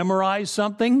memorize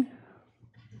something?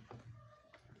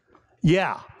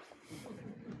 Yeah.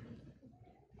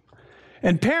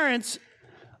 And parents,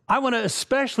 I want to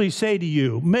especially say to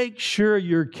you, make sure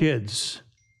your kids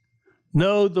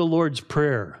know the Lord's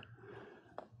Prayer.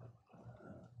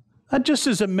 Not just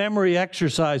as a memory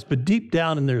exercise, but deep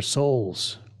down in their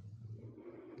souls.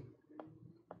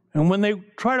 And when they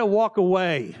try to walk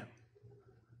away,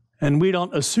 and we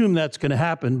don't assume that's going to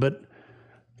happen, but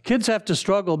kids have to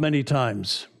struggle many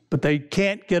times, but they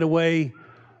can't get away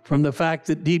from the fact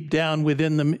that deep down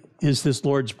within them is this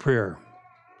Lord's Prayer.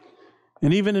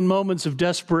 And even in moments of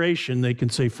desperation, they can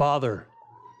say, Father,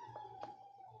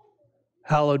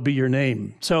 hallowed be your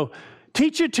name. So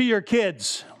teach it to your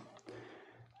kids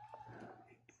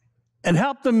and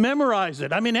help them memorize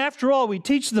it. I mean, after all, we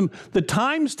teach them the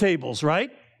times tables,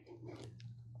 right?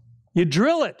 You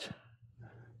drill it.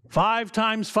 5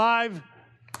 times 5,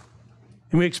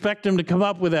 and we expect them to come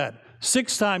up with that.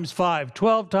 6 times 5,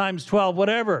 12 times 12,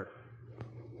 whatever.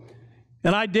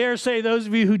 And I dare say those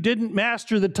of you who didn't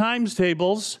master the times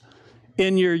tables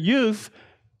in your youth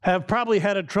have probably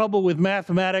had a trouble with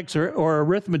mathematics or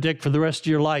arithmetic for the rest of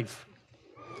your life.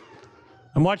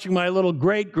 I'm watching my little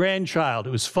great-grandchild. It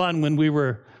was fun when we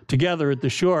were together at the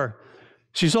shore.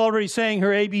 She's already saying her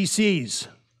ABCs.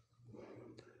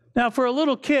 Now, for a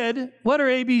little kid, what are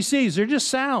ABCs? They're just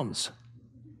sounds.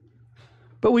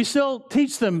 But we still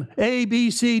teach them A, B,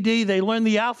 C, D. They learn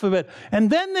the alphabet. And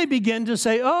then they begin to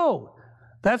say, oh,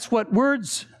 that's what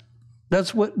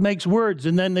makes words.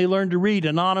 And then they learn to read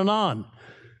and on and on.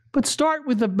 But start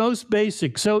with the most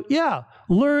basic. So, yeah,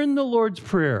 learn the Lord's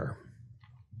Prayer.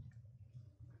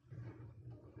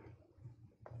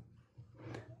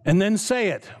 And then say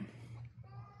it.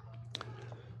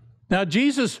 Now,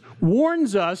 Jesus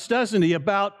warns us, doesn't he,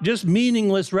 about just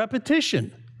meaningless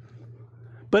repetition.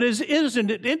 But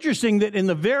isn't it interesting that in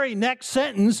the very next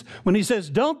sentence, when he says,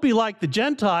 don't be like the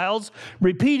Gentiles,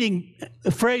 repeating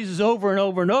phrases over and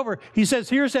over and over, he says,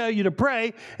 here's how you to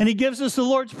pray, and he gives us the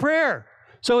Lord's Prayer.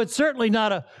 So it's certainly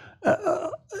not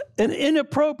an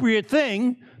inappropriate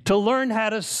thing to learn how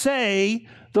to say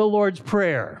the Lord's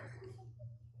Prayer.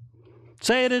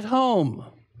 Say it at home,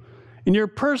 in your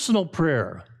personal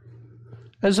prayer,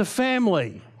 as a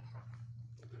family.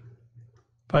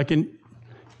 If I can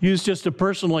use just a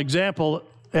personal example,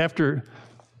 after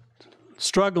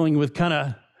struggling with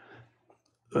kind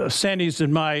of Sandy's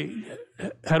and my,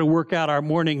 how to work out our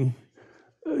morning,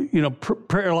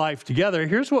 prayer life together.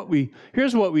 Here's what we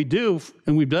do,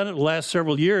 and we've done it the last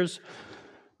several years.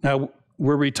 Now,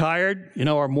 we're retired.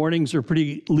 Our mornings are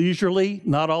pretty leisurely.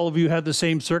 Not all of you have the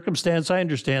same circumstance. I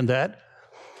understand that.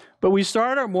 But we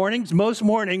start our mornings. Most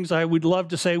mornings, I would love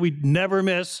to say we'd never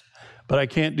miss, but I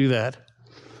can't do that.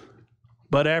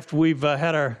 But after we've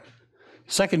had our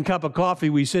second cup of coffee,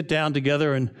 we sit down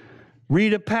together and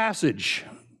read a passage,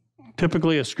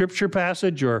 typically a scripture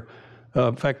passage, or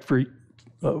in fact, for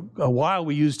a while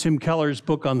we used Tim Keller's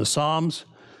book on the Psalms.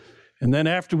 And then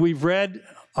after we've read,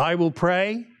 I will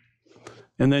pray,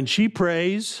 and then she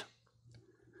prays,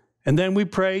 and then we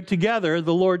pray together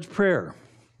the Lord's Prayer.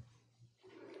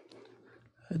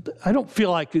 I don't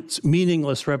feel like it's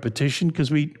meaningless repetition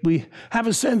because we have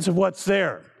a sense of what's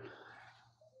there.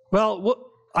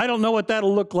 Well, I don't know what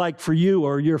that'll look like for you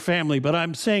or your family, but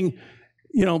I'm saying,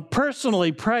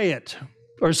 personally pray it,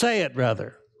 or say it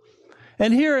rather.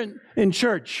 And here in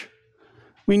church,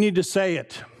 we need to say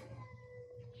it.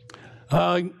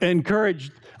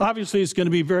 Encourage, obviously it's going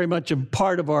to be very much a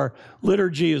part of our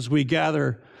liturgy as we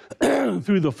gather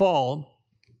through the fall.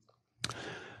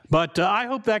 But I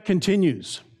hope that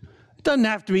continues. It doesn't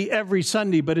have to be every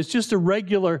Sunday, but it's just a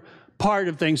regular part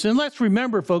of things. And let's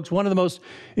remember, folks, one of the most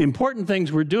important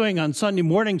things we're doing on Sunday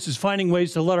mornings is finding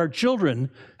ways to let our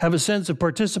children have a sense of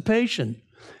participation,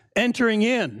 entering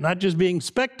in, not just being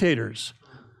spectators.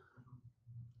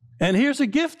 And here's a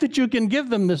gift that you can give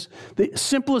them, the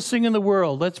simplest thing in the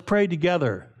world. Let's pray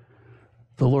together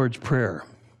the Lord's Prayer.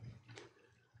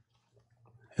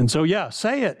 And so,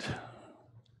 say it.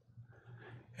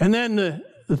 And then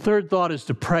the third thought is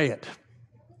to pray it.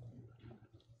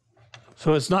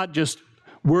 So it's not just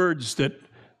words that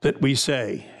we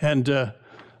say. And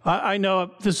I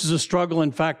know this is a struggle,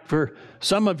 in fact, for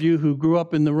some of you who grew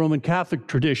up in the Roman Catholic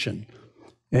tradition.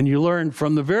 And you learned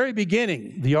from the very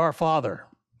beginning the Our Father.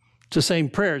 It's the same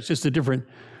prayer, it's just a different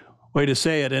way to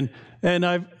say it. And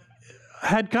I've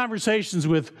had conversations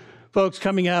with folks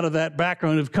coming out of that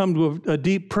background who've come to a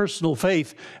deep personal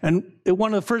faith. And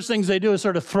one of the first things they do is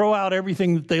sort of throw out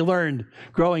everything that they learned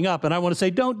growing up. And I want to say,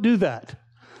 don't do that.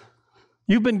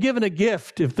 You've been given a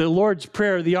gift if the Lord's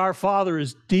Prayer, the Our Father,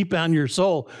 is deep on your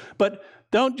soul. But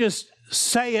don't just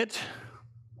say it,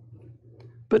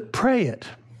 but pray it.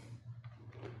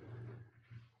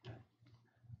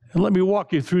 And let me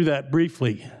walk you through that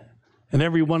briefly. And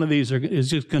every one of these is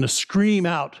just going to scream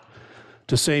out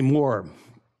to say more.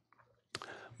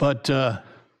 But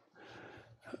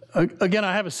again,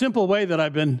 I have a simple way that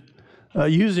I've been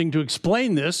using to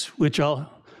explain this, which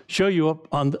I'll show you up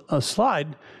on a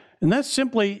slide. And that's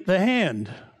simply the hand.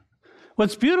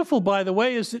 What's beautiful, by the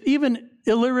way, is that even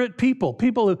illiterate people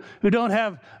who don't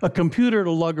have a computer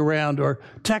to lug around or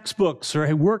textbooks or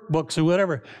workbooks or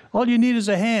whatever, all you need is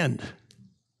a hand.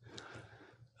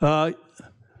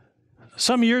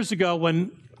 Some years ago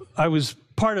when I was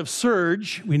part of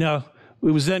Surge, it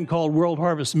was then called World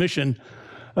Harvest Mission,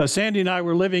 Sandy and I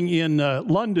were living in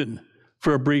London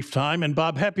for a brief time, and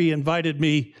Bob Heppy invited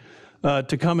me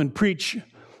to come and preach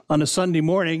on a Sunday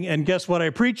morning, and guess what I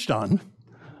preached on,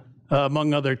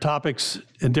 among other topics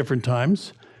at different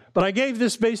times. But I gave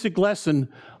this basic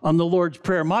lesson on the Lord's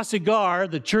Prayer.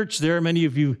 Masigar, the church there, many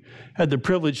of you had the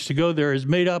privilege to go there, is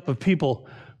made up of people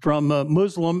from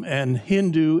Muslim and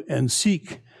Hindu and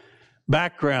Sikh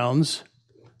backgrounds,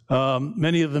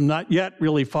 many of them not yet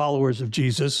really followers of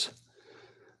Jesus.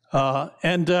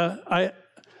 And I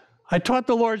taught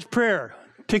the Lord's Prayer,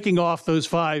 ticking off those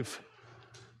 5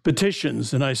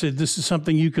 petitions, and I said, this is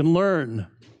something you can learn.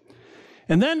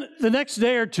 And then the next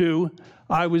day or two,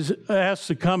 I was asked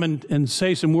to come and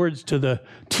say some words to the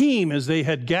team as they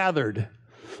had gathered.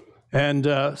 And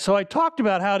so I talked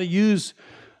about how to use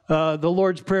the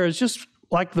Lord's Prayer as just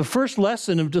like the first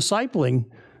lesson of discipling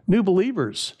new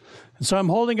believers. And so I'm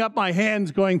holding up my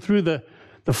hands going through the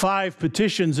 5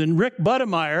 petitions, and Rick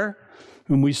Budemeyer,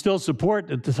 whom we still support,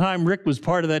 at the time Rick was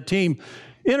part of that team,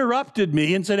 interrupted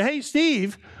me and said, hey,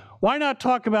 Steve, why not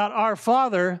talk about Our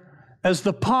Father as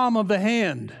the palm of the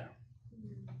hand?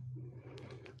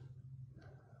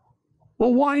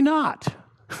 Well, why not?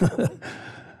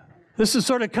 This has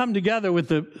sort of come together with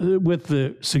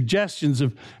the suggestions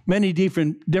of many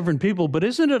different people, but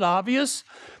isn't it obvious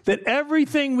that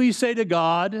everything we say to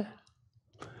God,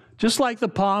 just like the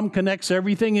palm connects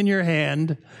everything in your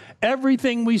hand,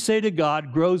 everything we say to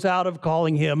God grows out of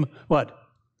calling him what?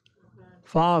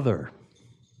 Father.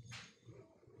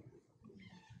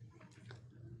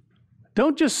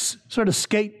 Don't just sort of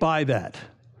skate by that.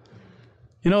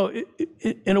 You know,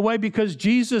 in a way, because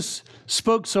Jesus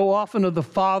spoke so often of the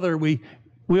Father, we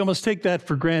almost take that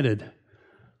for granted.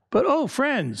 But, oh,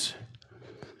 friends,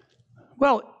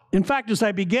 well, in fact, as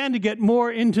I began to get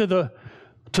more into the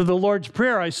Lord's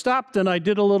Prayer, I stopped and I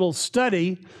did a little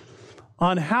study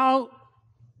on how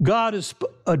God is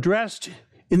addressed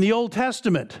in the Old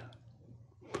Testament.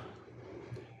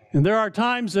 And there are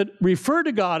times that refer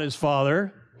to God as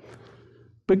Father,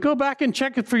 but go back and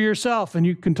check it for yourself, and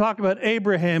you can talk about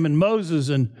Abraham and Moses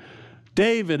and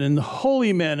David and the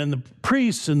holy men and the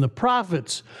priests and the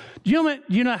prophets. Do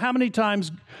you know how many times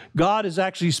God is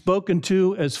actually spoken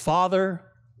to as Father,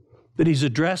 that he's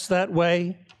addressed that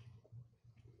way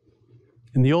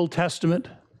in the Old Testament?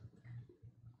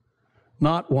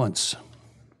 Not once.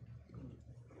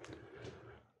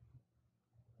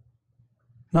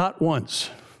 Not once.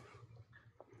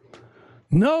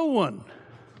 No one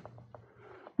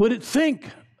would it think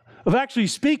of actually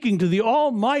speaking to the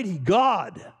Almighty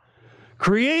God,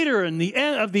 Creator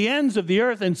of the ends of the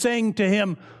earth, and saying to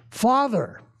him,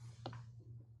 Father.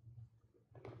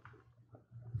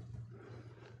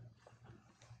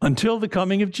 Until the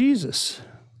coming of Jesus.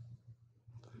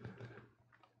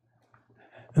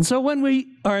 And so when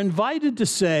we are invited to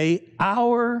say,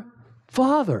 Our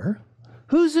Father,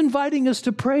 who's inviting us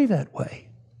to pray that way?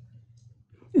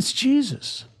 It's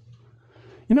Jesus.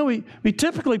 You know, we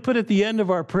typically put at the end of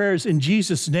our prayers, in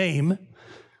Jesus' name,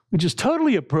 which is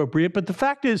totally appropriate, but the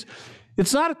fact is,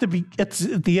 it's not at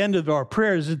the end of our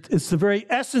prayers, it's the very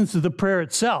essence of the prayer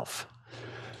itself.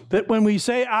 That when we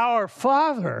say, Our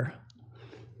Father,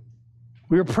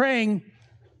 we're praying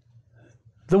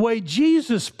the way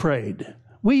Jesus prayed.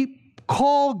 We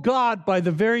call God by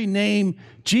the very name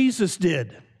Jesus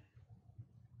did.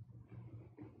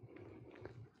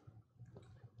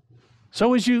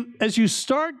 So as you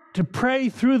start to pray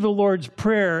through the Lord's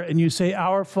Prayer and you say,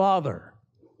 Our Father,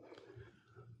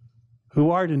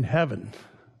 who art in heaven,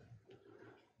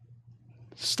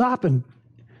 stop and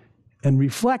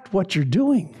reflect what you're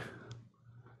doing.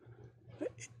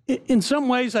 In some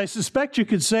ways, I suspect you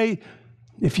could say,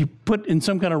 if you put in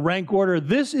some kind of rank order,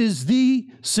 this is the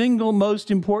single most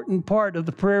important part of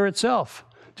the prayer itself,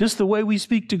 just the way we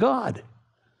speak to God.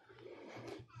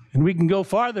 And we can go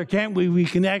farther, can't we? We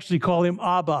can actually call him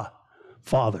Abba,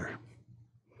 Father.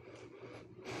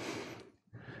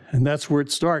 And that's where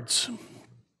it starts.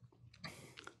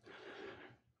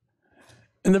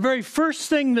 And the very first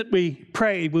thing that we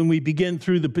pray when we begin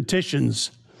through the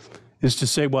petitions is to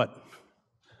say what?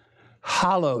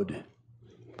 Hallowed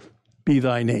be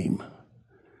thy name.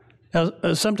 Now,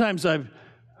 sometimes I've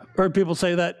heard people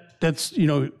say that's,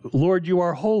 Lord, you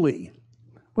are holy.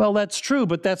 Well, that's true,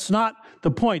 but that's not the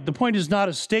point. The point is not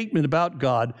a statement about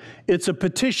God. It's a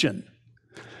petition.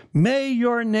 May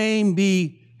your name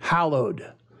be hallowed.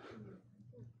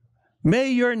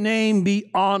 May your name be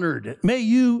honored. May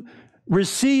you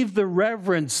receive the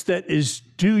reverence that is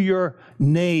due your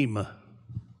name.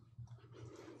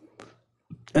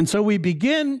 And so we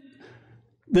begin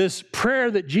this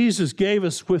prayer that Jesus gave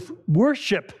us with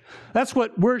worship. That's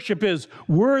what worship is.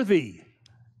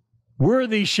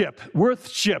 Worthship.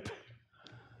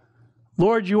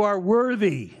 Lord, you are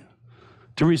worthy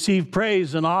to receive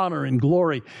praise and honor and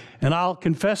glory. And I'll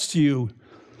confess to you,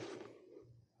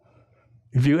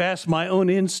 if you ask my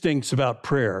own instincts about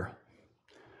prayer,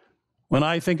 when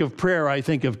I think of prayer, I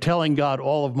think of telling God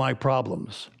all of my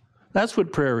problems. That's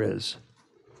what prayer is.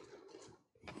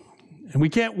 And we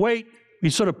can't wait. We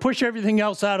sort of push everything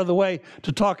else out of the way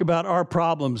to talk about our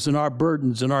problems and our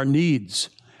burdens and our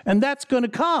needs. And that's going to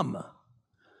come.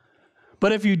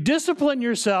 But if you discipline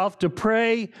yourself to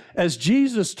pray as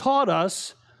Jesus taught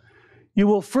us, you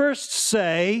will first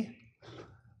say,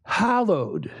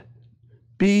 hallowed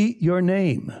be your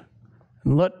name.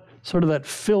 And let sort of that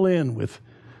fill in with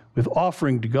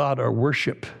offering to God our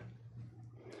worship.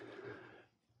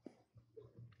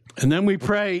 And then we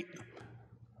pray,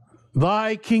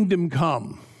 thy kingdom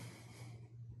come.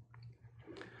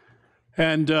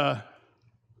 And as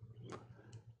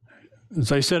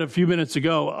I said a few minutes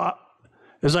ago,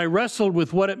 as I wrestled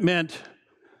with what it meant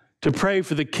to pray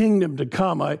for the kingdom to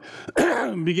come, I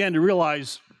began to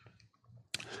realize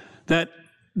that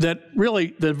that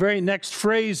really the very next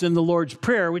phrase in the Lord's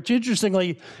Prayer, which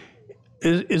interestingly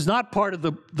is not part of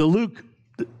the Luke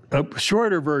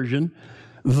shorter version,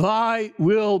 thy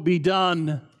will be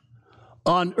done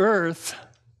on earth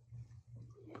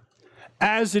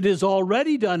as it is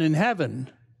already done in heaven,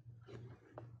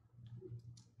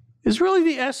 is really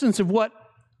the essence of what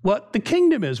the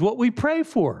kingdom is, what we pray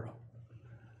for.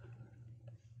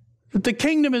 That the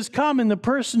kingdom has come in the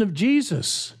person of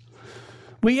Jesus.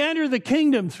 We enter the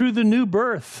kingdom through the new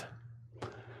birth.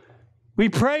 We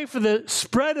pray for the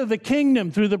spread of the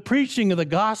kingdom through the preaching of the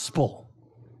gospel.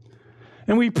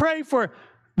 And we pray for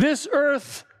this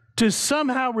earth to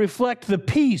somehow reflect the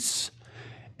peace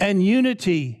and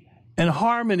unity and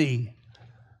harmony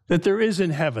that there is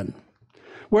in heaven,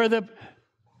 where the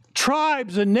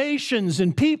tribes and nations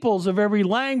and peoples of every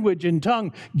language and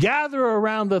tongue gather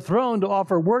around the throne to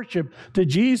offer worship to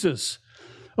Jesus.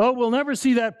 Oh, we'll never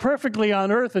see that perfectly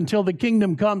on earth until the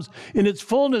kingdom comes in its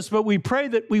fullness, but we pray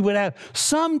that we would have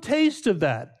some taste of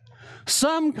that,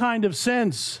 some kind of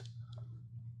sense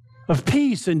of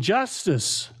peace and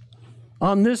justice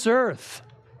on this earth,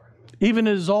 even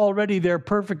as already there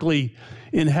perfectly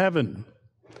in heaven.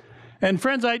 And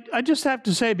friends, I just have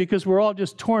to say, because we're all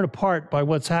just torn apart by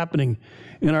what's happening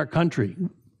in our country.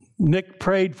 Nick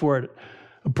prayed for it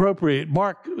appropriate.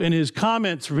 Mark, in his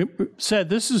comments, said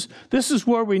this is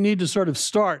where we need to sort of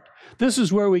start. This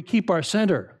is where we keep our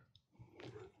center.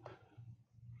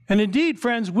 And indeed,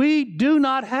 friends, we do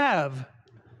not have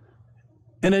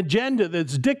an agenda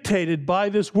that's dictated by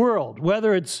this world,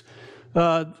 whether it's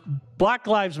Black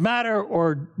Lives Matter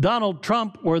or Donald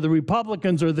Trump or the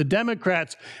Republicans or the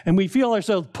Democrats, and we feel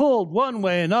ourselves pulled one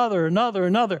way,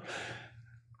 another.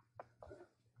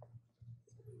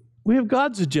 We have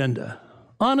God's agenda,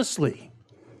 honestly.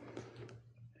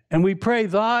 And we pray,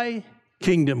 thy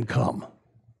kingdom come.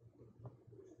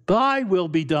 Thy will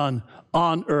be done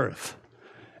on earth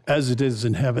as it is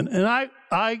in heaven. And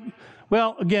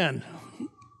well, again,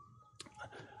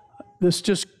 this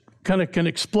just kind of can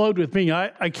explode with me.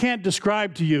 I can't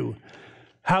describe to you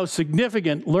how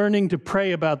significant learning to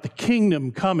pray about the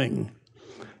kingdom coming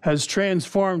has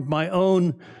transformed my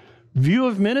own view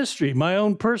of ministry, my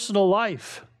own personal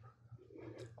life.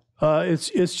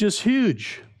 It's just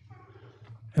huge.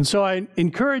 And so I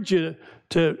encourage you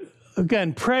to,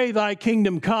 again, pray thy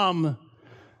kingdom come,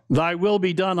 thy will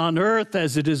be done on earth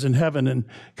as it is in heaven, and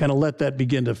kind of let that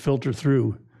begin to filter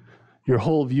through your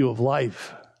whole view of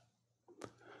life.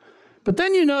 But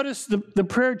then you notice the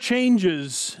prayer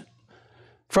changes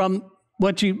from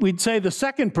what we'd say the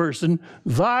second person,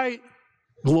 thy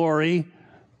glory,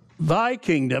 thy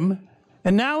kingdom,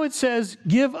 and now it says,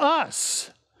 give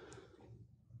us,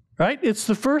 right? It's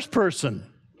the first person.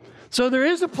 So there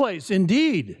is a place,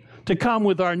 indeed, to come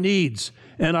with our needs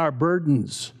and our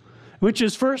burdens, which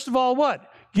is, first of all, what?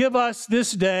 Give us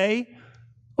this day,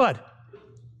 what?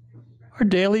 Our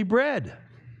daily bread.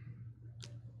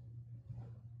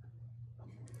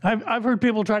 I've heard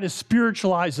people try to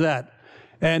spiritualize that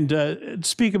and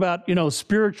speak about,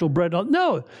 spiritual bread.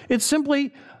 No, it's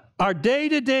simply our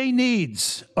day-to-day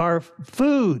needs, our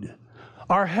food,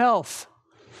 our health,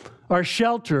 our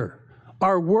shelter,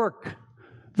 our work,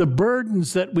 the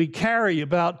burdens that we carry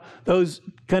about those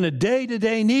kind of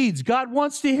day-to-day needs. God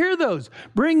wants to hear those.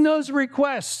 Bring those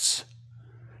requests.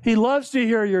 He loves to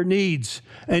hear your needs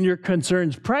and your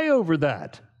concerns. Pray over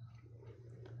that.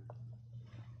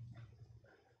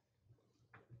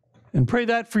 And pray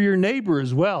that for your neighbor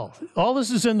as well. All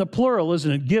this is in the plural, isn't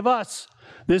it? Give us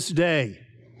this day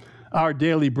our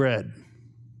daily bread.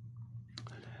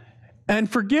 And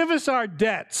forgive us our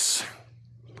debts.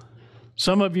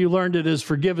 Some of you learned it as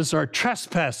forgive us our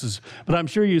trespasses, but I'm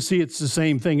sure you see it's the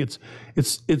same thing.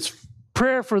 It's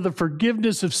prayer for the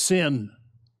forgiveness of sin.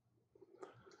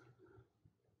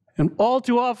 And all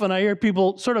too often I hear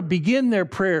people sort of begin their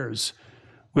prayers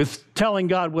with telling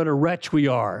God what a wretch we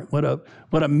are, what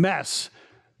a mess.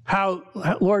 How,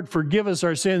 Lord, forgive us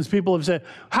our sins. People have said,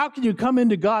 how can you come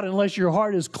into God unless your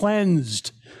heart is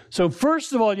cleansed? So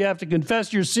first of all, you have to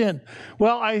confess your sin.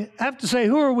 Well, I have to say,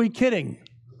 who are we kidding?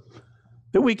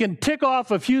 That we can tick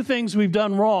off a few things we've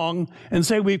done wrong and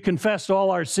say we've confessed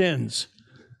all our sins.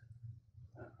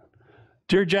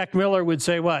 Dear Jack Miller would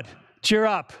say what? Cheer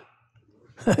up.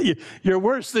 You're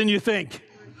worse than you think.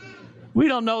 We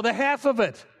don't know the half of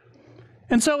it.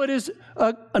 And so it is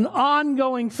an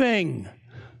ongoing thing,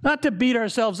 not to beat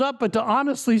ourselves up, but to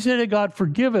honestly say to God,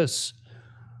 forgive us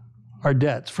our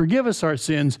debts, forgive us our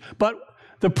sins. But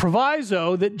the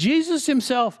proviso that Jesus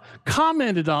himself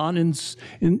commented on in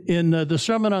the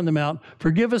Sermon on the Mount,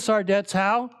 forgive us our debts,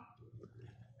 how?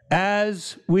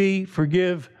 As we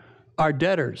forgive our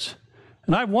debtors.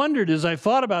 And I wondered as I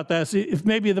thought about that, if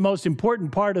maybe the most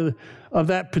important part of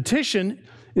that petition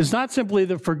is not simply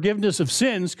the forgiveness of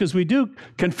sins, because we do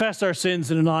confess our sins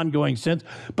in an ongoing sense,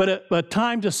 but a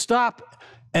time to stop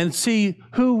and see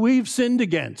who we've sinned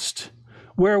against,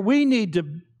 where we need to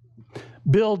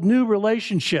build new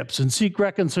relationships and seek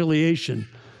reconciliation,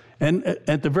 and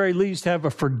at the very least have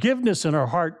a forgiveness in our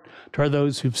heart toward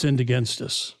those who've sinned against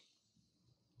us.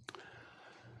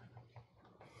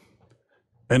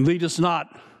 And lead us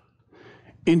not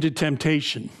into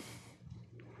temptation.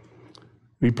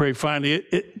 We pray finally.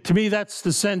 To me, that's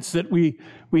the sense that we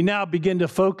now begin to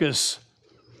focus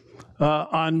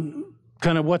on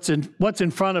kind of what's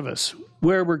in front of us,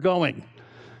 where we're going.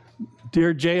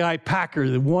 Dear J.I. Packer,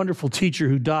 the wonderful teacher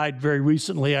who died very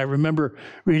recently, I remember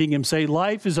reading him say,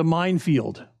 life is a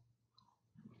minefield.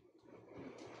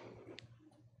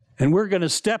 And we're going to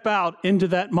step out into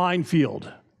that minefield.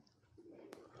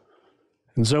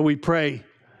 And so we pray,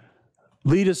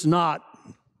 lead us not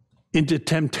into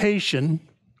temptation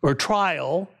or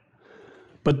trial,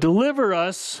 but deliver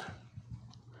us,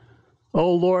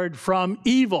 O Lord, from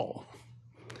evil.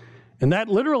 And that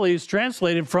literally is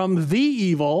translated from the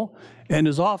evil, and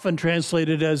is often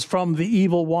translated as from the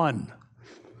evil one.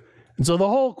 And so the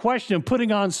whole question of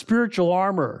putting on spiritual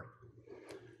armor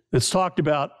that's talked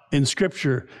about in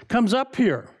Scripture comes up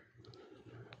here.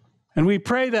 And we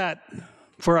pray that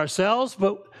for ourselves,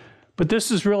 but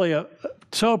this is really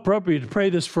so appropriate to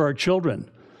pray this for our children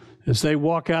as they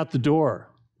walk out the door,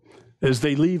 as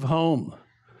they leave home,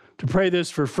 to pray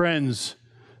this for friends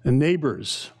and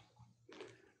neighbors.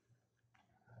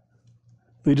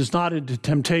 Lead us not into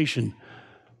temptation,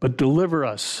 but deliver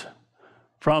us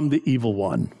from the evil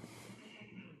one.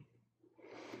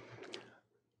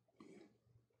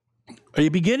 Are you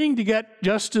beginning to get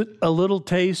just a little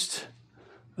taste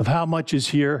of how much is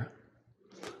here?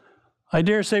 I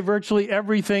dare say virtually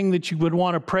everything that you would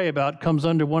want to pray about comes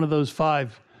under one of those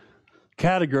 5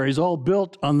 categories, all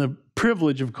built on the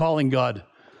privilege of calling God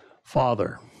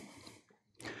Father.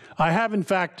 I have, in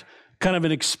fact, kind of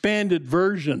an expanded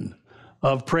version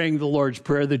of praying the Lord's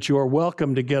Prayer that you are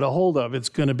welcome to get a hold of. It's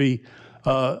going to be,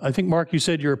 I think, Mark, you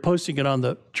said you're posting it on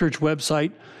the church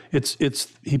website.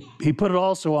 He put it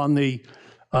also on the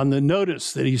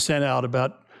notice that he sent out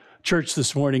about church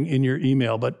this morning in your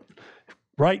email. But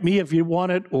write me if you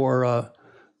want it, or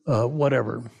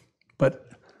whatever. But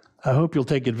I hope you'll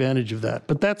take advantage of that.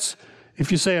 But that's,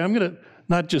 if you say, I'm going to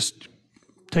not just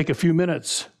take a few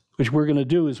minutes, which we're going to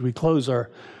do as we close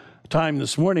our time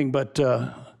this morning, but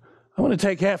I want to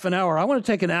take half an hour. I want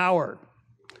to take an hour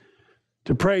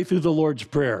to pray through the Lord's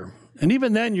Prayer. And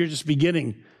even then, you're just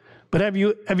beginning. But have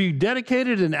you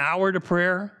dedicated an hour to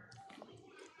prayer?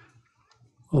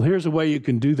 Well, here's a way you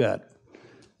can do that.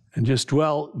 And just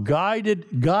dwell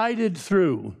guided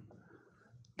through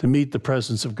to meet the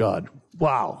presence of God.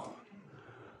 Wow.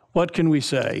 What can we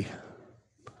say?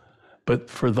 But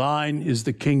for thine is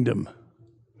the kingdom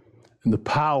and the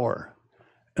power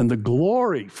and the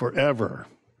glory forever.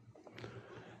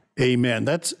 Amen.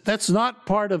 That's not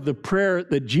part of the prayer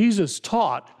that Jesus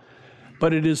taught,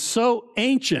 but it is so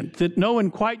ancient that no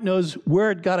one quite knows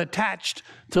where it got attached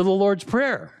to the Lord's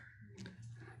Prayer.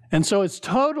 And so it's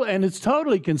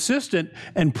totally consistent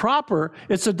and proper.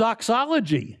 It's a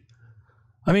doxology.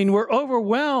 I mean, we're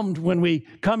overwhelmed when we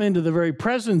come into the very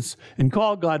presence and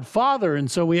call God Father, and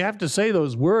so we have to say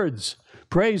those words.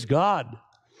 Praise God.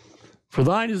 For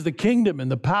thine is the kingdom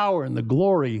and the power and the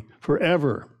glory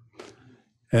forever.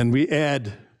 And we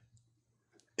add,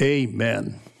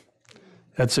 Amen.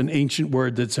 That's an ancient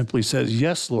word that simply says,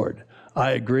 yes, Lord,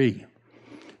 I agree.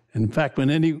 In fact, when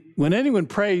anyone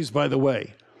prays, by the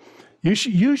way, you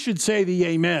should say the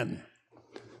Amen,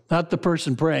 not the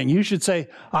person praying. You should say,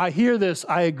 I hear this,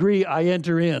 I agree, I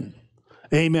enter in.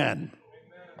 Amen.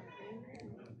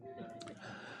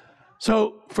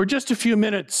 So for just a few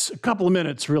minutes, a couple of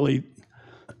minutes really,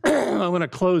 I want to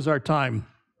close our time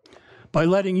by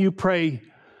letting you pray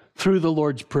through the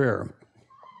Lord's Prayer.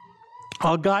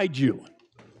 I'll guide you.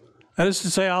 That is to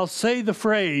say, I'll say the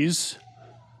phrase,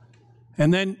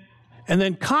 and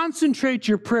then concentrate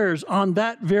your prayers on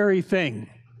that very thing.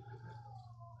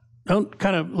 Don't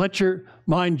kind of let your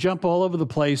mind jump all over the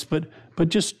place, but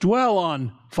just dwell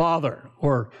on Father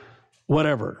or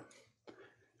whatever.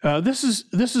 This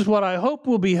is what I hope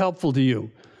will be helpful to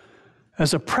you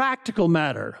as a practical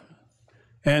matter.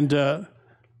 And kind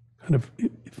of,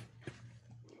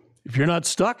 if you're not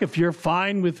stuck, if you're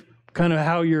fine with kind of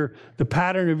how the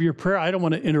pattern of your prayer, I don't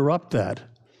want to interrupt that.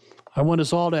 I want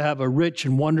us all to have a rich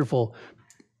and wonderful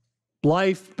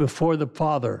life before the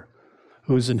Father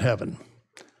who is in heaven.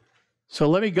 So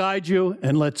let me guide you,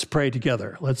 and let's pray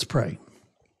together. Let's pray.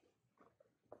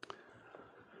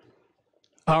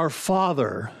 Our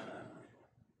Father,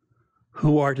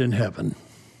 who art in heaven.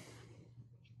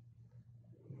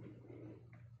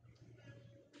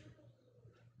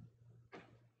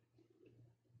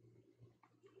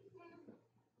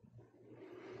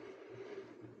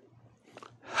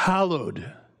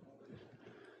 Hallowed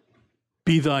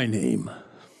be thy name.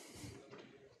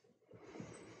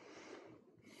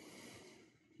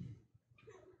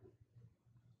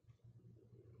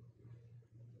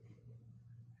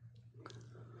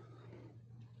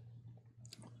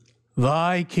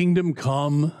 Thy kingdom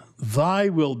come, thy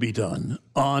will be done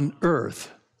on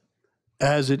earth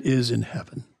as it is in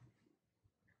heaven.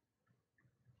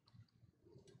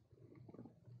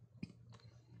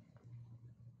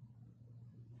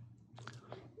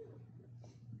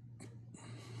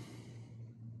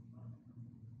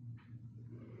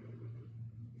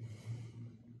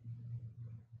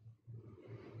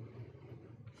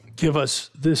 Give us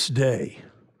this day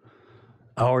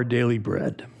our daily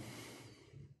bread.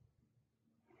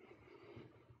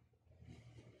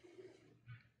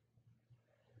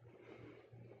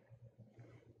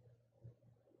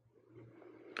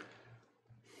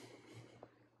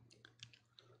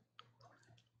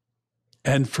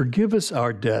 And forgive us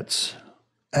our debts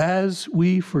as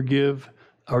we forgive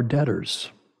our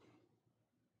debtors.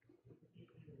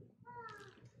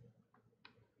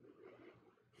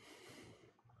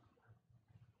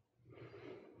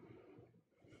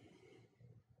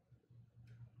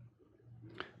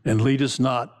 And lead us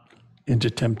not into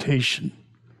temptation,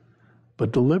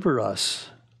 but deliver us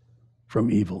from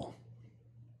evil.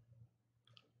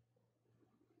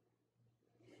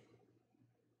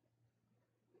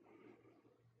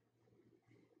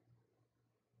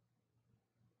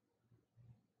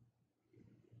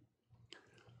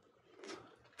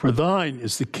 For thine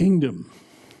is the kingdom,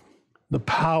 the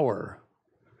power,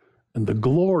 and the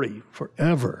glory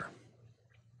forever.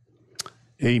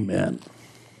 Amen.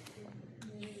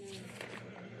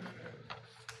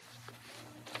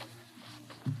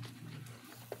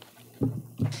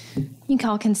 You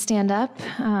all can stand up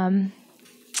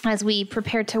as we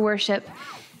prepare to worship.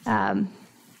 The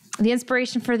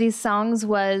inspiration for these songs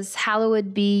was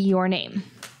 "Hallowed be your name"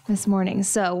 this morning.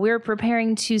 So we're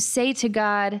preparing to say to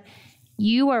God,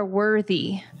 "You are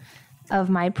worthy of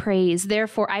my praise.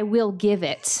 Therefore, I will give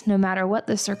it, no matter what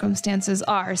the circumstances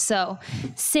are." So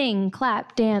sing,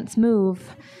 clap, dance,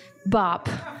 move, bop,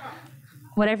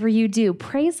 whatever you do,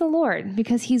 praise the Lord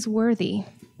because he's worthy.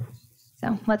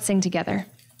 So let's sing together.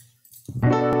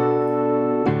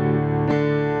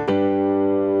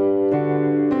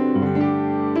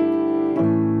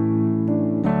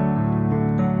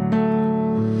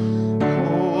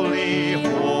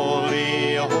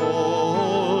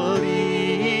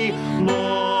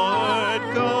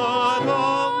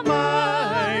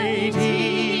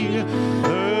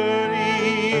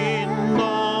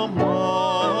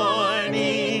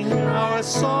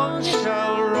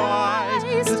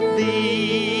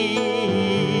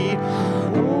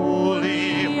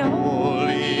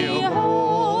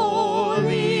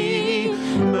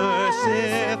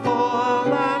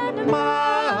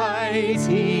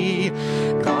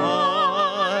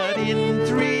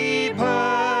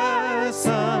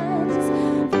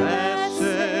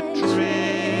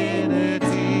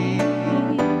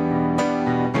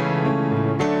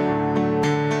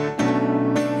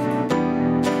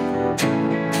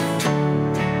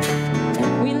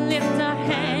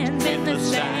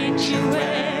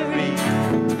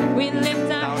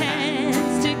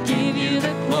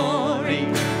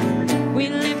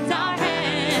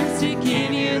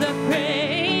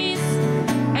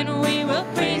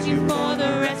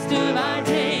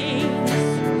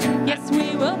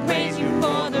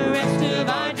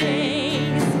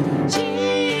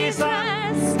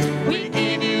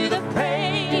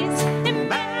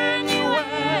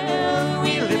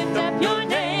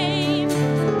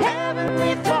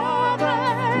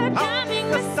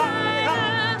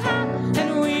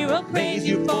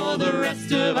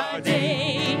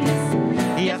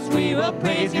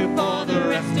 Praise you for the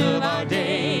rest of our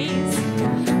days.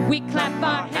 We clap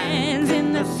our hands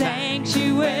in the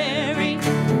sanctuary.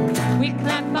 We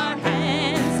clap our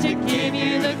hands to give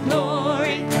you the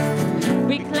glory.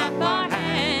 We clap our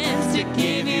hands to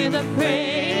give you the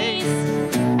praise.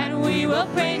 And we will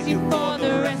praise you for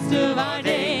the rest of our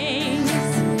days.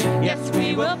 Yes,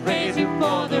 we will praise you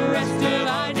for the rest of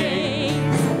our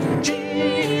days.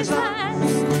 Jesus,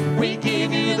 we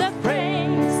give you the praise.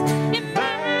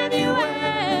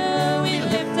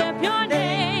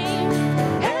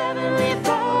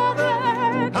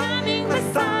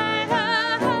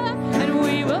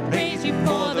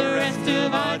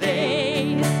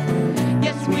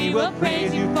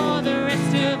 Praise you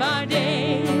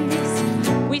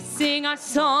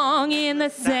song in the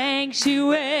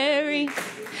sanctuary.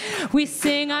 We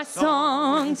sing our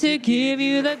song to give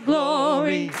you the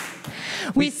glory.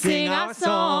 We sing our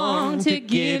song to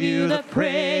give you the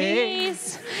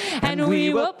praise. And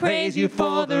we will praise you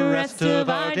for the rest of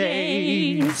our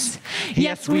days.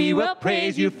 Yes, we will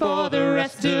praise you for the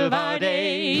rest of our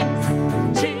days.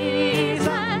 Jesus,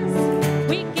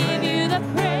 we give you the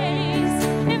praise.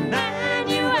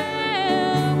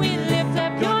 Emmanuel, we lift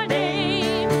up your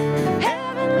name.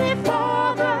 Heavenly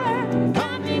Father,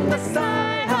 coming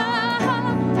Messiah.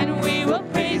 And we will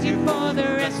praise you for the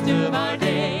rest of our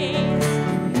days.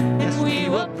 And we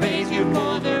will praise you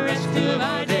for the rest of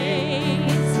our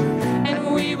days.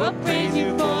 And we will praise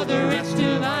you for the rest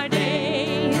of our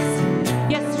days.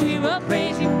 Yes, we will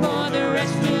praise you for the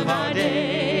rest of our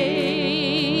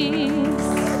days.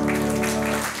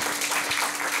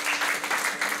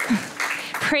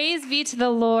 Praise be to the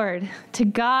Lord, to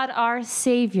God our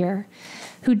Savior,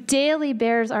 who daily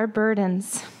bears our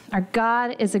burdens. Our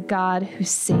God is a God who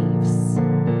saves.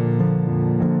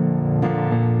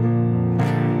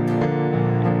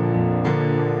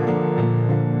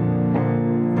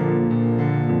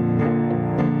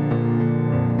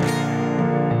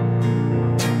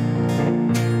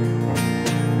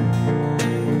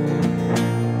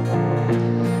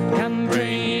 Come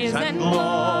praise and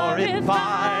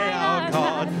glorify our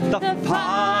God, the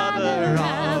Father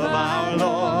of our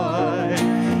Lord.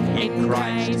 In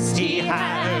Christ he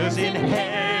has in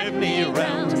heavenly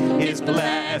realms his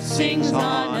blessings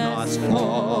on us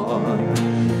poured.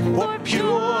 For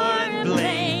pure and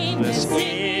blameless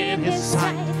in his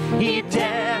sight, he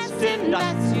destined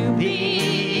us to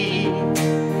be.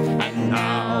 And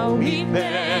now we've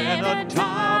been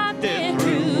adopted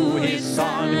through his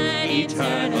Son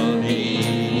eternally.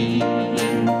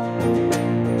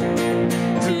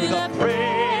 To the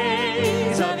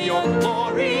praise of your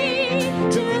glory,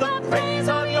 to the praise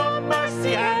of your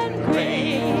mercy and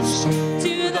grace,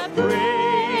 to the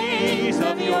praise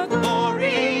of your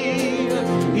glory,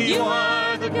 you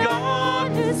are the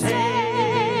God who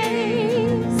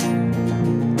saves.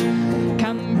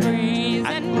 Come praise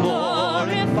and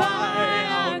glorify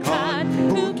our God,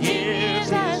 who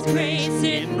gives us grace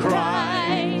in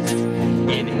Christ.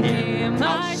 In him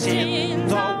our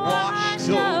sins are washed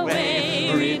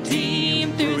away,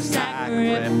 redeemed through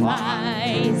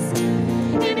sacrifice.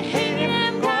 In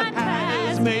him God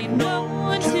has made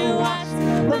known to us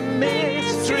the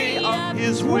mystery of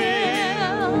his will,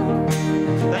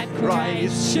 that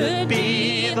Christ should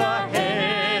be the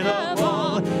head of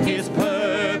all, his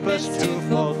purpose to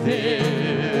fulfill.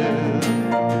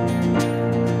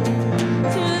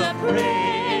 To the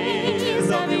praise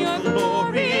of your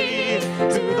glory,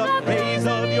 to the praise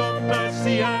of your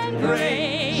mercy and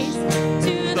grace,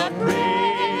 to the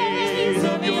praise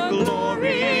of your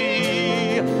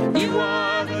glory, you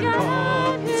are the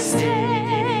God who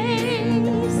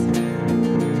saves.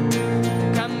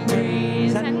 Come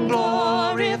praise and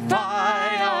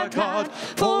glorify our God,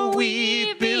 for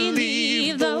we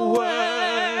believe the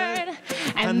word,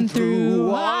 and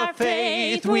through our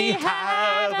faith we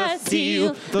have a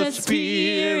seal, the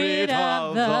Spirit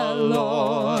of the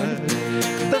Lord.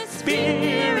 The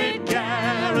Spirit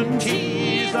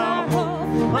guarantees our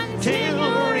hope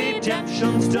until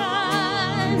redemption's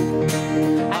done,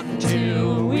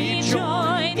 until we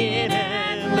join in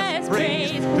endless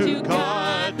praise to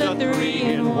God the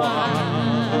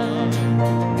Three-in-One.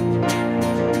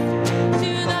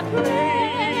 To the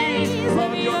praise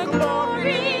of your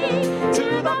glory,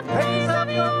 to the praise of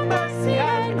your mercy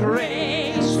and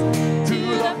grace, to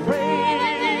the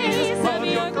praise of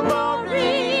your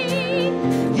glory,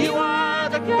 you are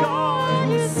the God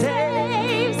who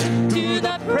saves. To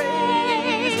the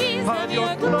praise of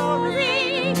your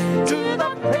glory, to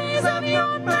the praise of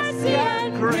your mercy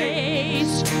and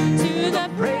grace, to the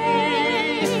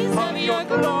praise of your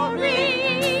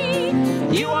glory,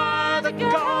 you are the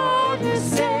God who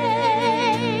saves.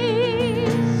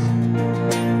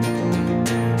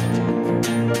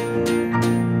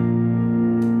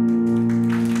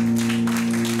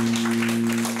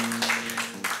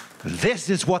 This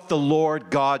is what the Lord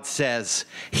God says,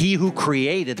 he who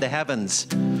created the heavens.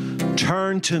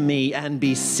 Turn to me and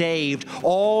be saved,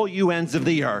 all you ends of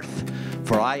the earth,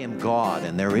 for I am God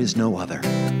and there is no other.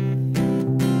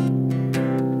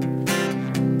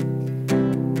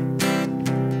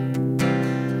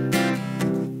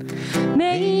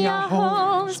 May our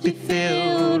homes be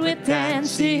filled with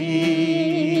dancing.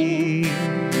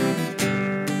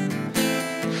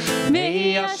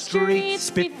 May our streets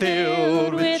be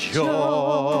filled with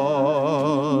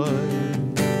joy.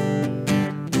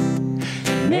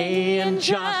 May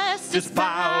injustice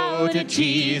bow bow to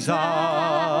Jesus.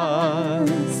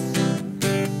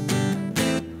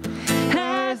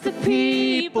 As the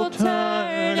people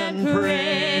turn and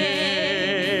pray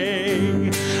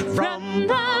from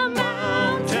the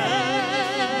mountain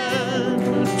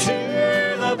to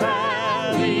the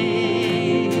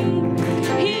valley,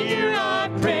 hear our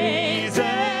praises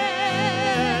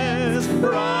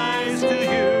rise to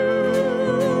you.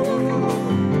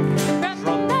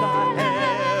 From the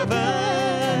heavens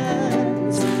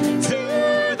to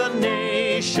the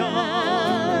nations,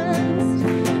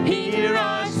 hear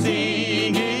our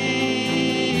singing,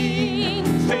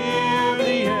 fill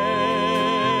the air.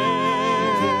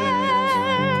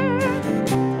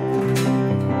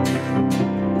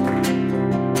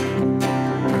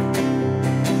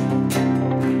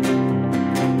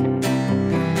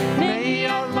 May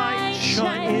your light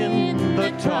shine in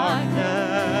the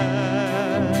darkness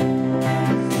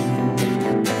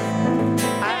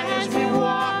as we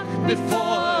walk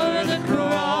before the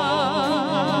cross.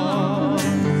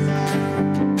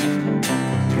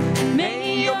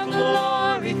 May your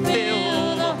glory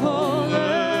fill the whole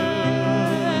earth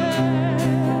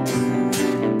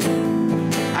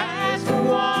as the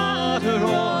water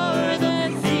o'er the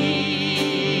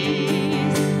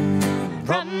seas.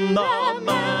 From the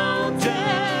mountain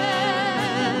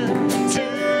to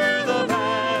the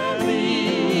valley,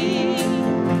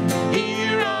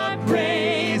 hear our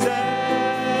praises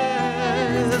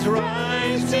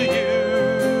rise to you.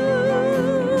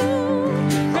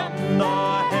 From the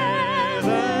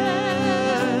heavens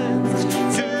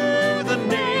to the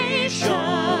nations,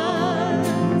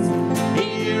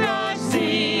 hear our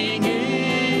singing,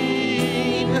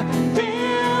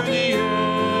 fill the earth.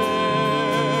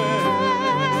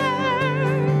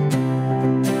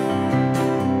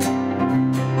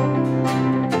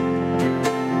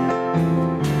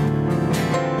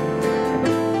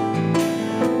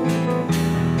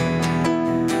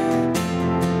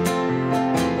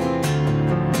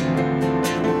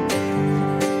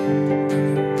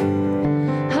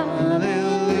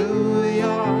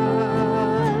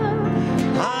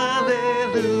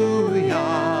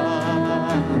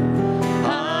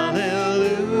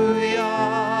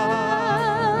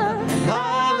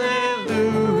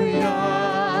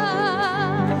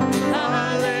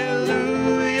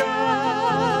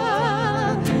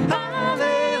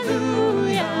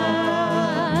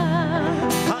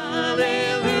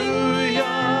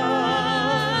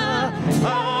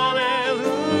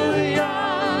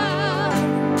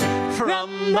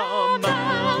 From the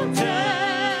mountain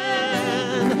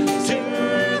to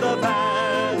the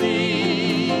valley,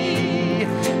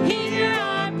 hear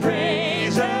our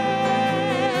praises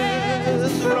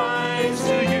rise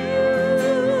to you.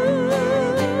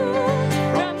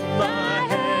 From the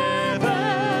heavens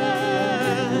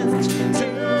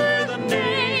to the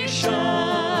nations,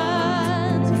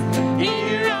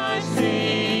 hear our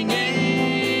singing,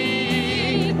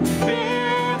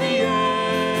 fill the air.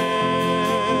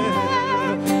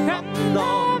 From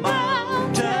the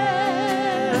mountains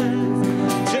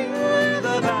to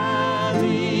the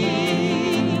valley,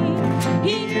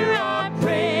 hear our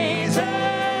praises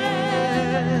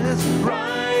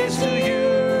rise to you.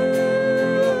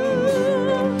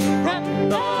 From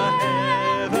the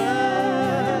heavens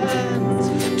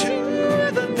to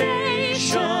the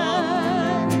nations,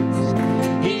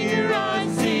 hear our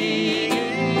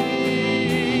singing,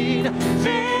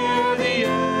 fill the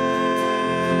earth.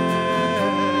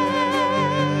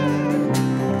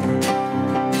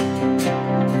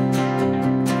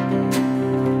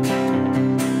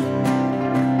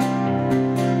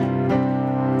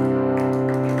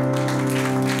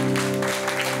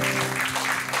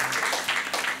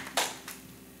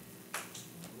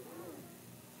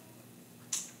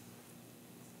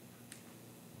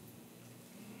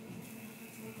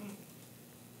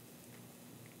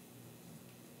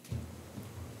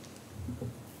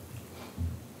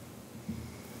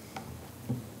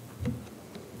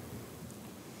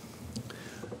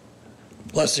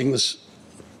 Blessing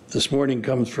this morning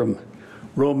comes from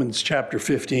Romans chapter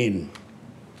 15.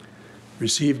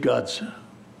 Receive God's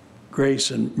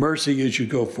grace and mercy as you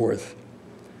go forth.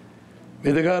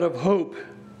 May the God of hope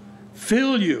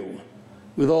fill you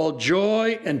with all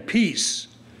joy and peace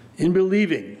in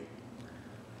believing,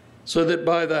 so that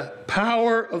by the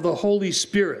power of the Holy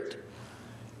Spirit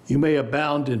you may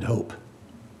abound in hope.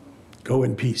 Go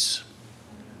in peace.